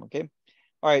big time, okay?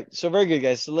 All right, so very good,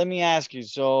 guys. So let me ask you.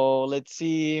 So let's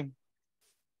see.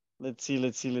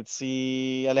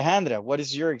 Alejandra, what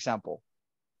is your example?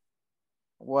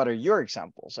 What are your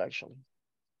examples, actually?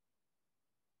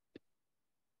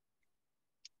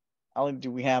 Ali,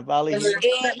 do we have Ali here?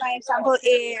 My example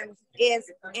is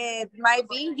it might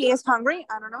be he is hungry.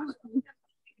 I don't know.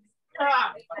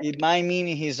 It might mean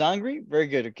he's hungry. Very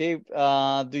good. Okay.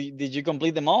 Did you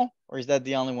complete them all, or is that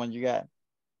the only one you got?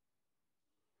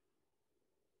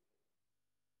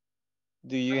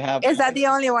 Do you have? Is that the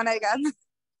only one I got?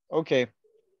 Okay.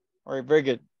 All right. Very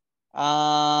good.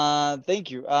 Thank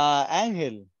you.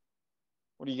 Angel,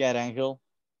 what do you got, Angel?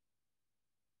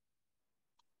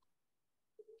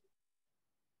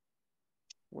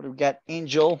 What do we got,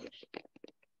 Angel?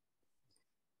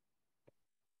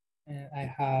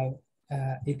 I have,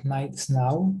 it might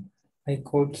snow. I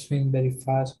could swim very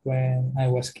fast when I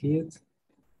was kid.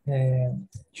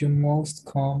 You must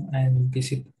come and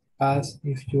visit us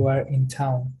if you are in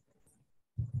town.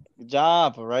 Good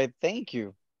job. All right. Thank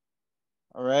you.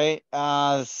 All right.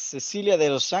 Cecilia de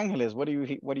Los Angeles, what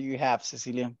do you have,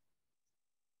 Cecilia?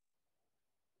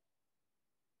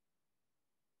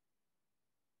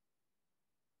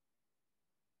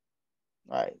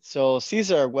 All right. So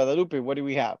Cesar, Guadalupe, what do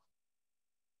we have?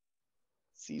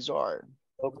 Cesar.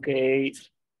 Okay.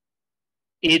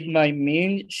 It might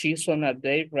mean she's on a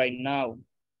date right now.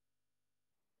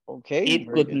 Okay. It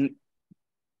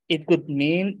could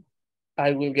mean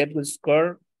I will get to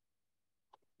score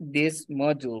this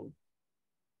module.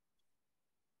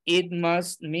 It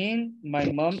must mean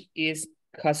my mom has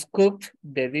cooked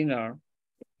the dinner.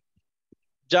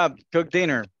 Job, cook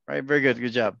dinner. Right. Very good.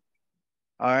 Good job.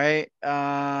 All right.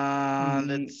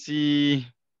 Let's see.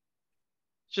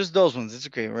 Just those ones. It's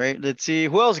okay, right? Let's see.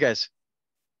 Who else, guys?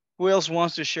 Who else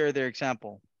wants to share their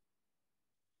example?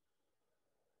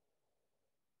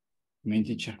 Me,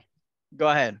 teacher. Go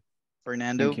ahead,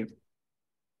 Fernando. Thank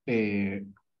you.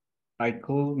 I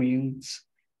could means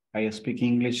I speak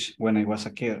English when I was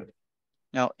a kid.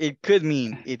 No, it could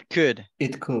mean, it could.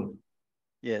 It could.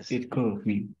 Yes. It could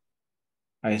mean.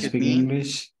 I speak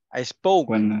English. I spoke.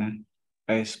 When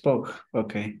I spoke,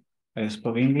 okay. I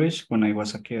spoke English when I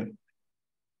was a kid.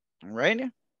 Right?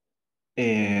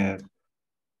 It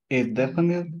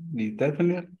definitely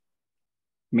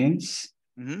means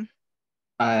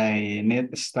I need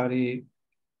to study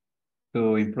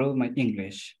to improve my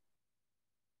English.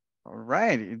 All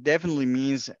right. It definitely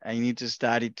means I need to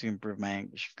study to improve my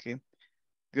English. Okay.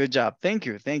 Good job. Thank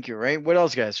you. Thank you. Right. What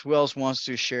else, guys? Who else wants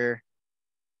to share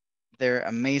their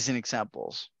amazing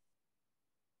examples?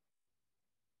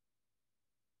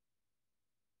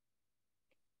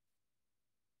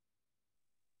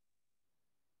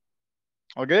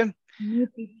 All good?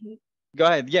 Go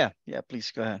ahead. Yeah. Yeah,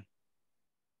 please go ahead.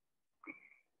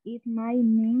 It might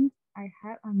mean I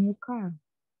have a new car.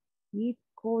 It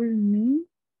could mean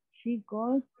she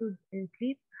goes to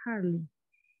sleep early.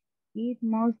 It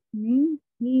must mean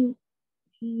he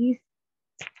is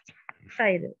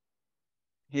tired.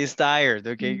 He's tired.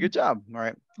 Okay, good job. All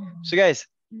right. So guys,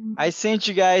 I sent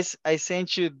you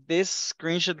this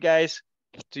screenshot, guys,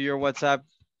 to your WhatsApp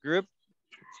group.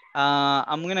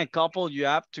 I'm gonna couple you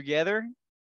up together,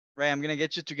 right? I'm gonna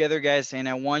get you together, guys, and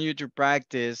I want you to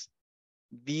practice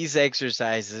these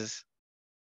exercises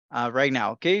right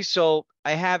now. Okay, so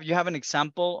you have an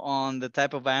example on the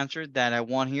type of answer that I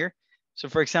want here. So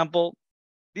for example,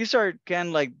 these are kind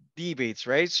of like debates,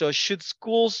 right? So should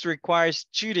schools require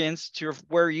students to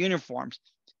wear uniforms?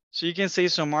 So you can say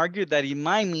some argue that it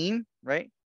might mean, right?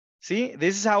 See,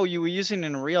 this is how you use it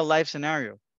in a real life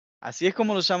scenario. Así es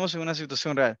como lo usamos en una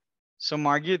situación real. Some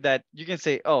argue that you can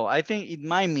say, oh, I think it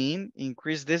might mean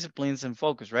increased disciplines and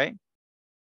focus, right?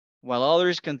 While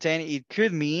others contend it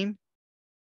could mean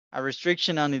a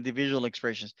restriction on individual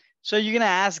expressions. So you're going to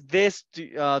ask this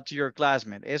to your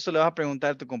classmate. Eso le vas a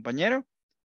preguntar a tu compañero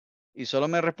y solo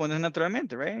me respondes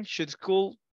naturalmente, right? Should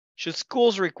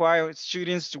schools require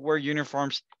students to wear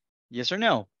uniforms? Yes or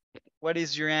no? What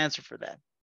is your answer for that?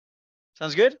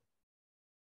 Sounds good?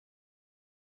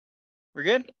 We're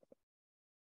good?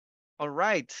 All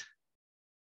right.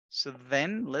 So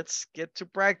then let's get to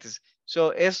practice.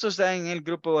 So esto está en el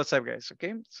grupo WhatsApp, guys,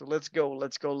 okay? So let's go,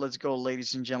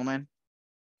 ladies and gentlemen.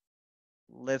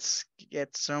 Let's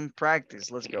get some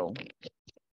practice. Let's go.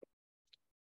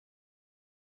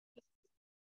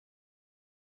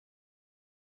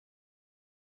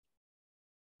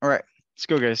 All right, let's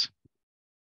go, guys.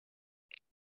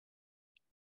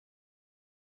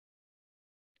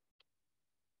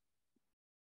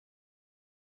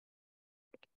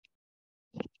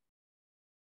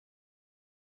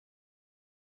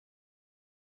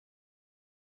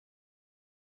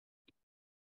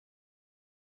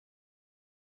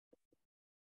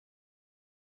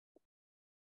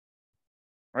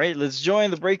 All right, let's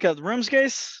join the breakout rooms,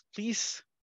 guys, please.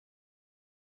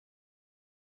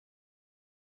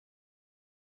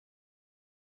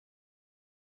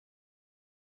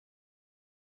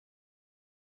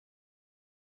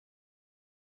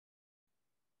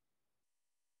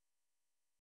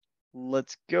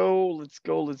 Let's go, let's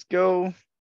go, let's go.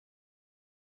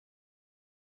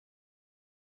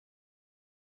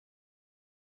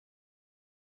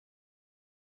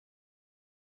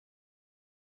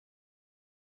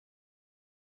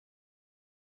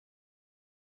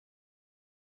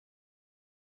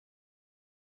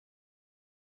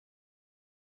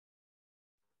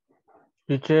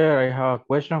 Teacher, I have a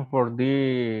question for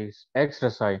this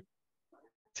exercise.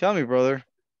 Tell me, brother.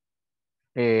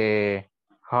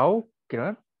 How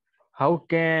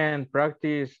can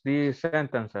practice these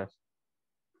sentences?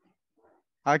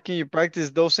 How can you practice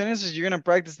those sentences? You're gonna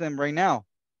practice them right now.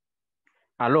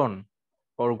 Alone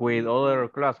or with other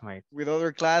classmates? With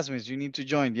other classmates, you need to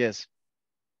join, yes.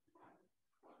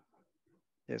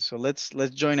 Yes, so let's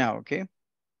join now, okay?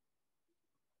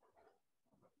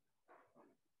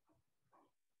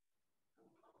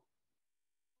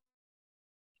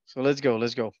 So let's go,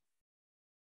 let's go.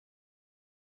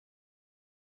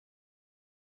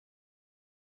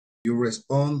 You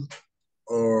respond,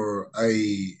 or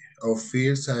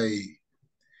first I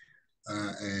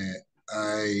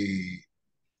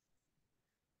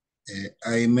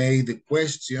made the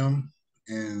question,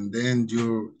 and then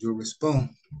you respond.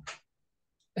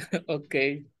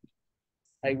 Okay,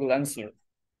 I will answer.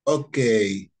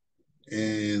 Okay,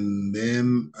 and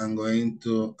then I'm going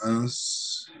to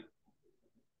answer.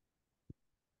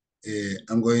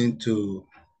 I'm going to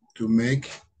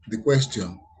make the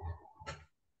question.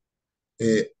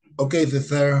 Okay, the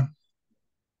third.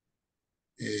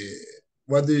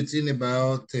 What do you think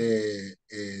about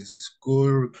school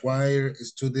require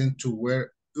students to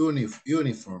wear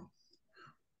uniform?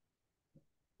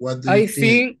 What do you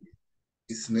think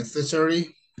is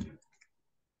necessary?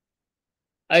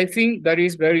 I think that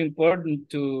is very important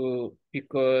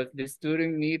because the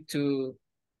student need to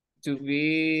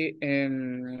be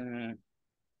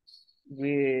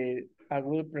with a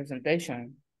good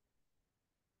presentation.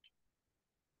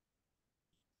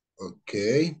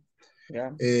 Okay.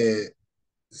 Yeah.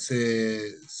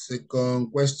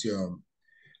 Second question.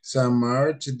 Some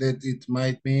arch that it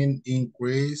might mean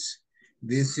increase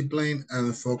discipline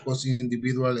and focus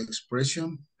individual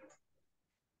expression.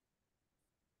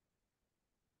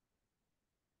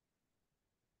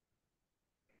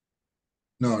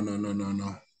 No.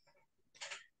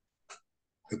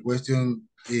 The question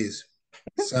is,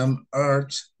 some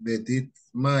arts that it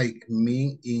might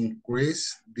mean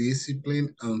increase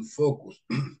discipline and focus,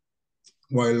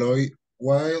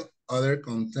 while other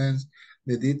contents,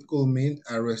 the deed could mean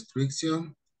a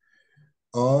restriction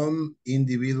on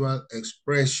individual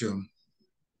expression.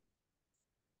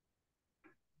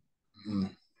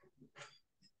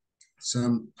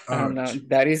 Some art. No,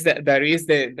 that is the answer.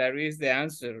 There is the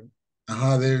answer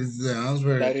for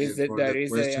the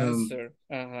question. Answer.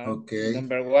 Okay.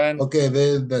 Number one. Okay,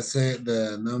 then that's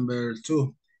the number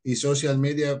 2. Is social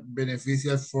media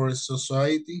beneficial for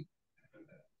society?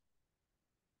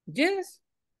 Yes,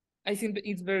 I think that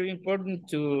it's very important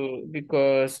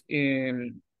because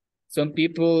some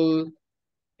people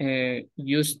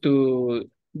used to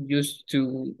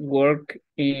work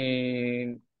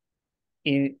in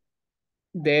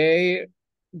they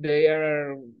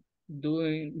are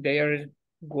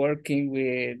working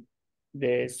with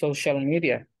the social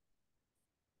media.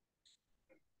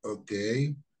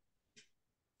 Okay.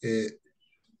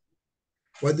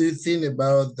 What do you think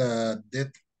about the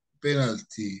death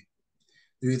penalty?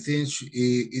 Do you think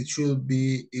should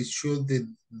the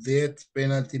death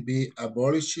penalty be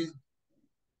abolished?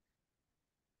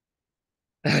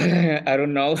 I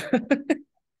don't know.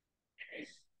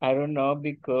 I don't know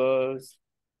because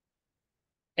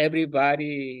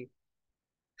everybody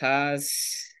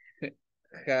has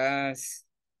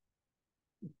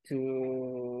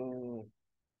to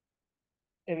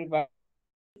everybody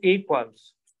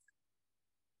equals.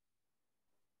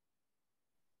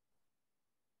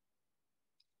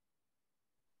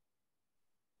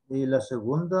 Y la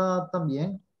segunda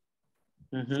también.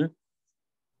 Uh-huh.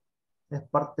 Es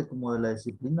parte como de la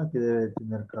disciplina que debe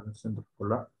tener cada centro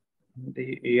escolar.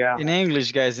 Yeah. In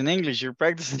English, guys, in English, you're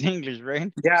practicing English,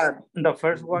 right? Yeah, the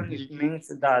first one it means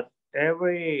that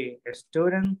every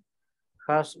student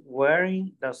has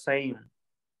wearing the same,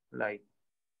 like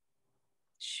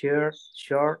shirt,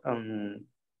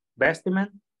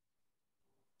 vestment,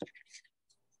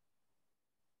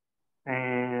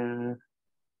 and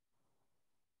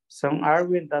some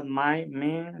argument that might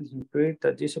mean increase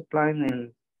the discipline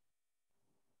and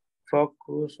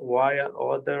focus, while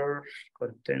others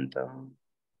content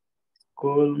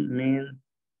could mean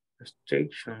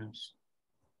restrictions,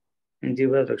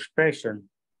 individual expression.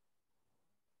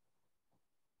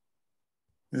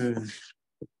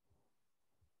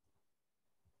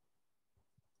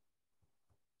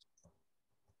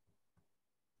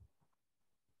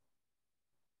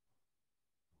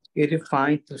 It is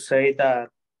fine to say that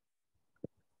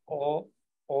all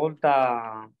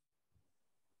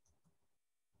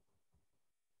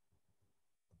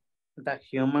the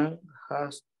human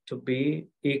has to be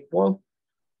equal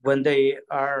when they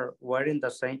are wearing the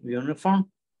same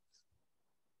uniform.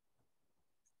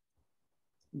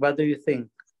 What do you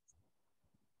think?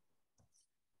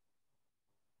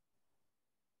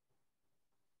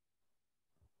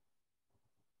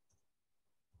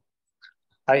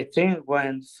 I think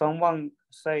when someone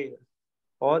say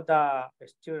all the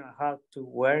students have to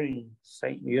wearing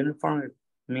same uniform, it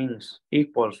means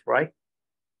equals, right?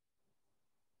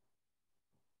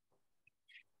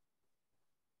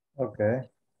 Okay.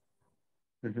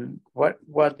 Mm-hmm.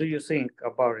 What do you think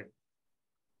about it?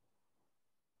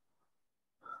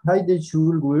 They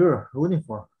should wear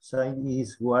uniform. Sign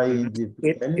is why in the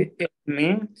it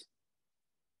means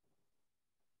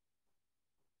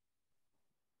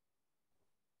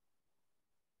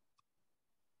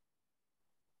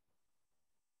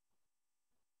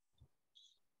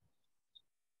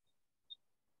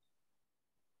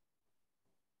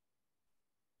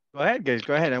Go ahead, guys.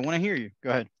 Go ahead. I want to hear you. Go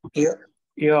ahead.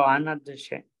 Joanna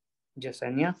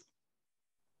Yesenia.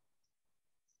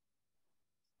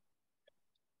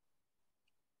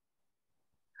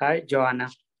 Hi, Joanna.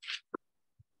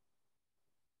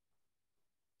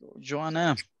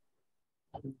 Joanna.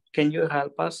 Can you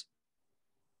help us?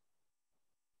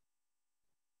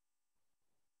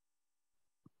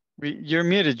 You're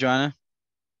muted, Joanna.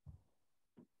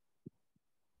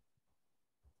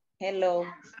 Hello.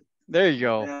 There you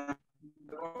go.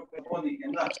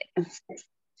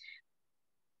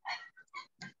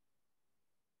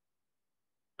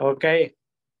 Okay.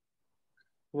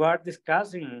 We are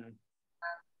discussing.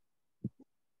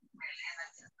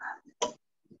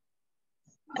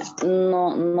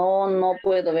 No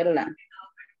puedo verla.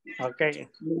 Okay.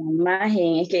 La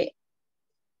imagen es que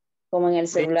como en el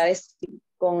celular es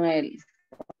con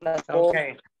la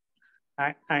Okay.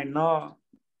 I know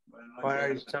what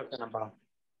are you talking about.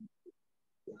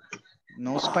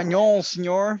 No español,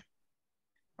 señor.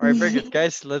 All right, very good,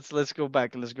 guys. Let's go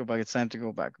back. Let's go back. It's time to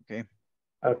go back. Okay.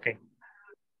 Okay.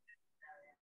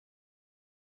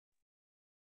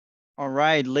 All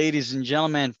right, ladies and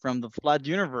gentlemen from the flat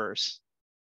universe.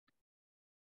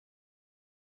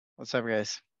 What's up,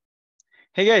 guys?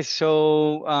 Hey guys,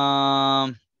 so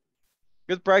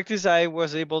good practice. I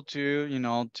was able to,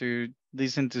 to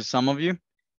listen to some of you.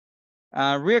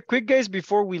 Real quick, guys,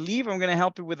 before we leave, I'm gonna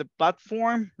help you with the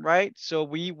platform, right? So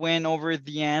we went over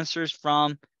the answers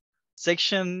from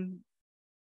section.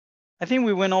 I think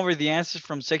we went over the answers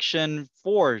from section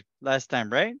 4 last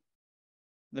time, right?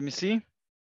 Let me see.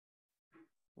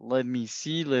 Let me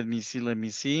see.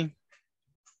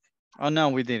 Oh no,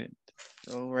 we didn't.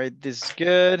 All right, this is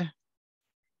good.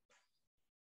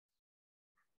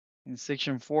 In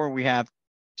section 4, we have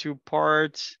 2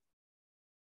 parts.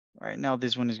 Right now,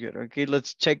 this one is good. Okay,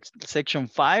 let's check section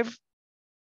 5.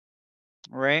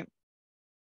 All right.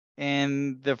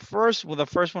 And the first one,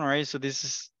 right? So this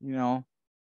is,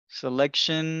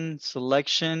 selection.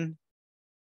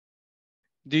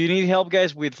 Do you need help,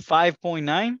 guys, with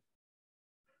 5.9?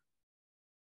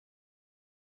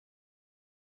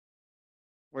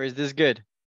 Or is this good?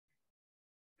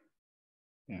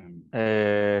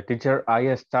 Teacher,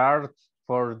 I start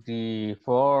for the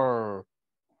 4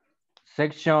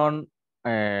 section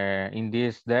in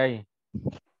this day.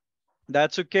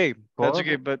 That's okay. That's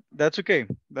okay, but that's okay.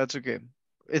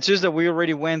 It's just that we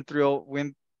already went through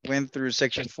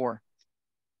section 4.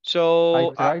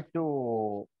 So I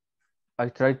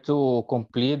try to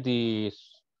complete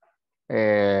this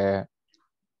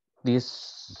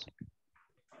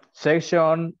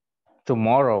section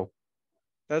tomorrow.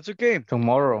 That's okay.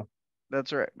 Tomorrow.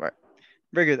 That's right. Right.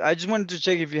 Very good. I just wanted to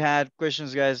check if you had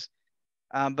questions, guys.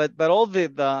 But all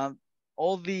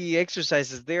the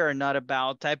exercises there are not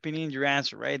about typing in your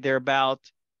answer, right? They're about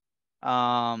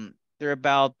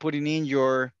putting in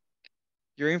your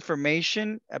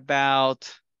information about.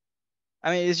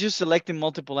 I mean, it's just selecting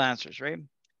multiple answers, right?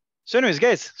 So, anyways,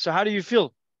 guys. So, how do you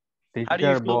feel? Teacher, how do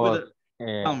you feel with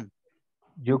it?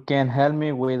 You can help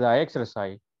me with the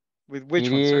exercise. With which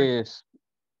one, sir?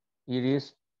 It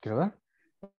is,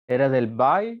 era del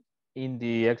by in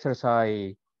the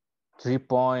exercise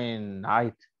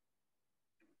 3.8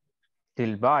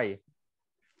 till by.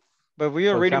 But we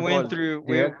already went through.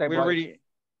 We already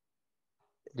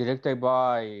directed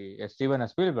by Steven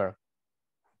Spielberg.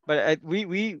 But I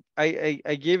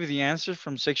gave you the answer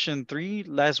from section 3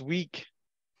 last week.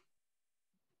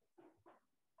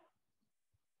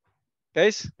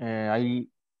 Guys? I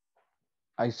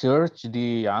searched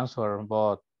the answer,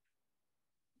 but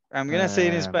I'm gonna say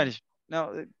it in Spanish.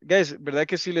 No, guys, ¿verdad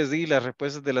que sí les di las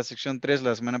respuestas de la sección 3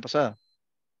 la semana pasada?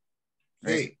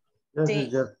 Sí.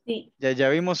 Sí. Ya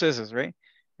vimos esas, right?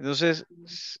 Entonces,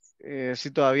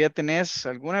 si todavía tenés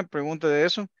alguna pregunta de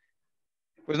eso,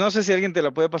 pues no sé si alguien te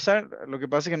la puede pasar. Lo que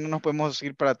pasa es que no nos podemos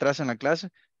ir para atrás en la clase,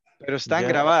 pero están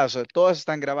grabadas, o sea, todas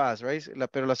están grabadas, right?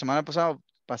 Pero la semana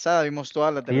pasada vimos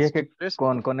todas las de las que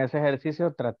con ese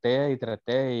ejercicio traté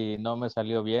y no me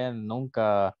salió bien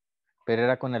nunca, pero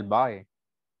era con el by.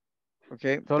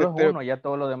 Okay. Solo es uno, ya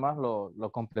todo lo demás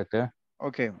lo completé.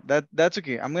 Okay, that's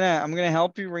okay. I'm gonna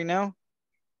help you right now,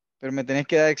 pero me tenés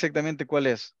que dar exactamente cuál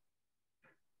es.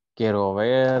 Quiero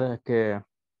ver, que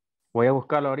voy a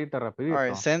buscarlo ahorita rapidito. All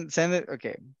right, send it.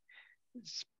 Okay.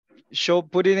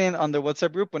 Put it in on the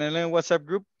WhatsApp group. Put it in the WhatsApp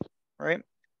group, right?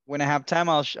 When I have time,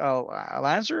 I'll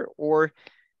answer, or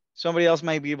somebody else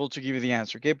might be able to give you the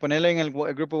answer. Okay, ponelo en el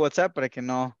grupo de WhatsApp para que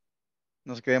no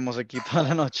nos quedemos aquí toda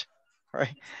la noche. All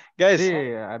right, guys. Sí,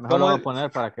 mejor lo voy a poner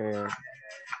para que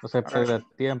no se pierda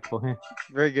tiempo.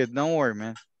 Very good. Don't worry,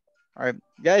 man. All right,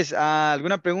 guys.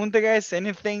 ¿Alguna pregunta, guys?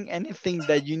 Anything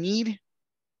that you need?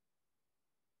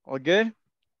 All good?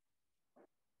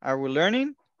 Are we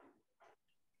learning?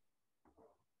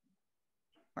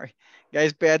 All right.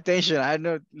 Guys, pay attention. I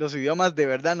know los idiomas de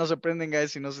verdad no se aprenden,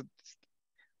 guys, si no se...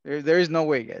 There is no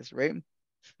way, guys, right?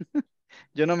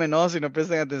 Yo no me enojo si no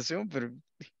prestan atención, pero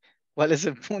 ¿cuál es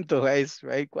el punto, guys?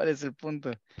 Right? ¿Cuál es el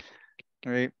punto?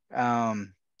 Right?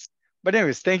 But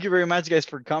anyways, thank you very much, guys,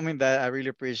 for coming. That I really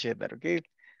appreciate that. Okay.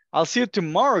 I'll see you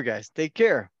tomorrow, guys. Take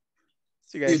care.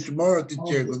 See you guys. See you tomorrow,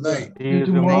 teacher. Good night. See you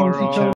tomorrow.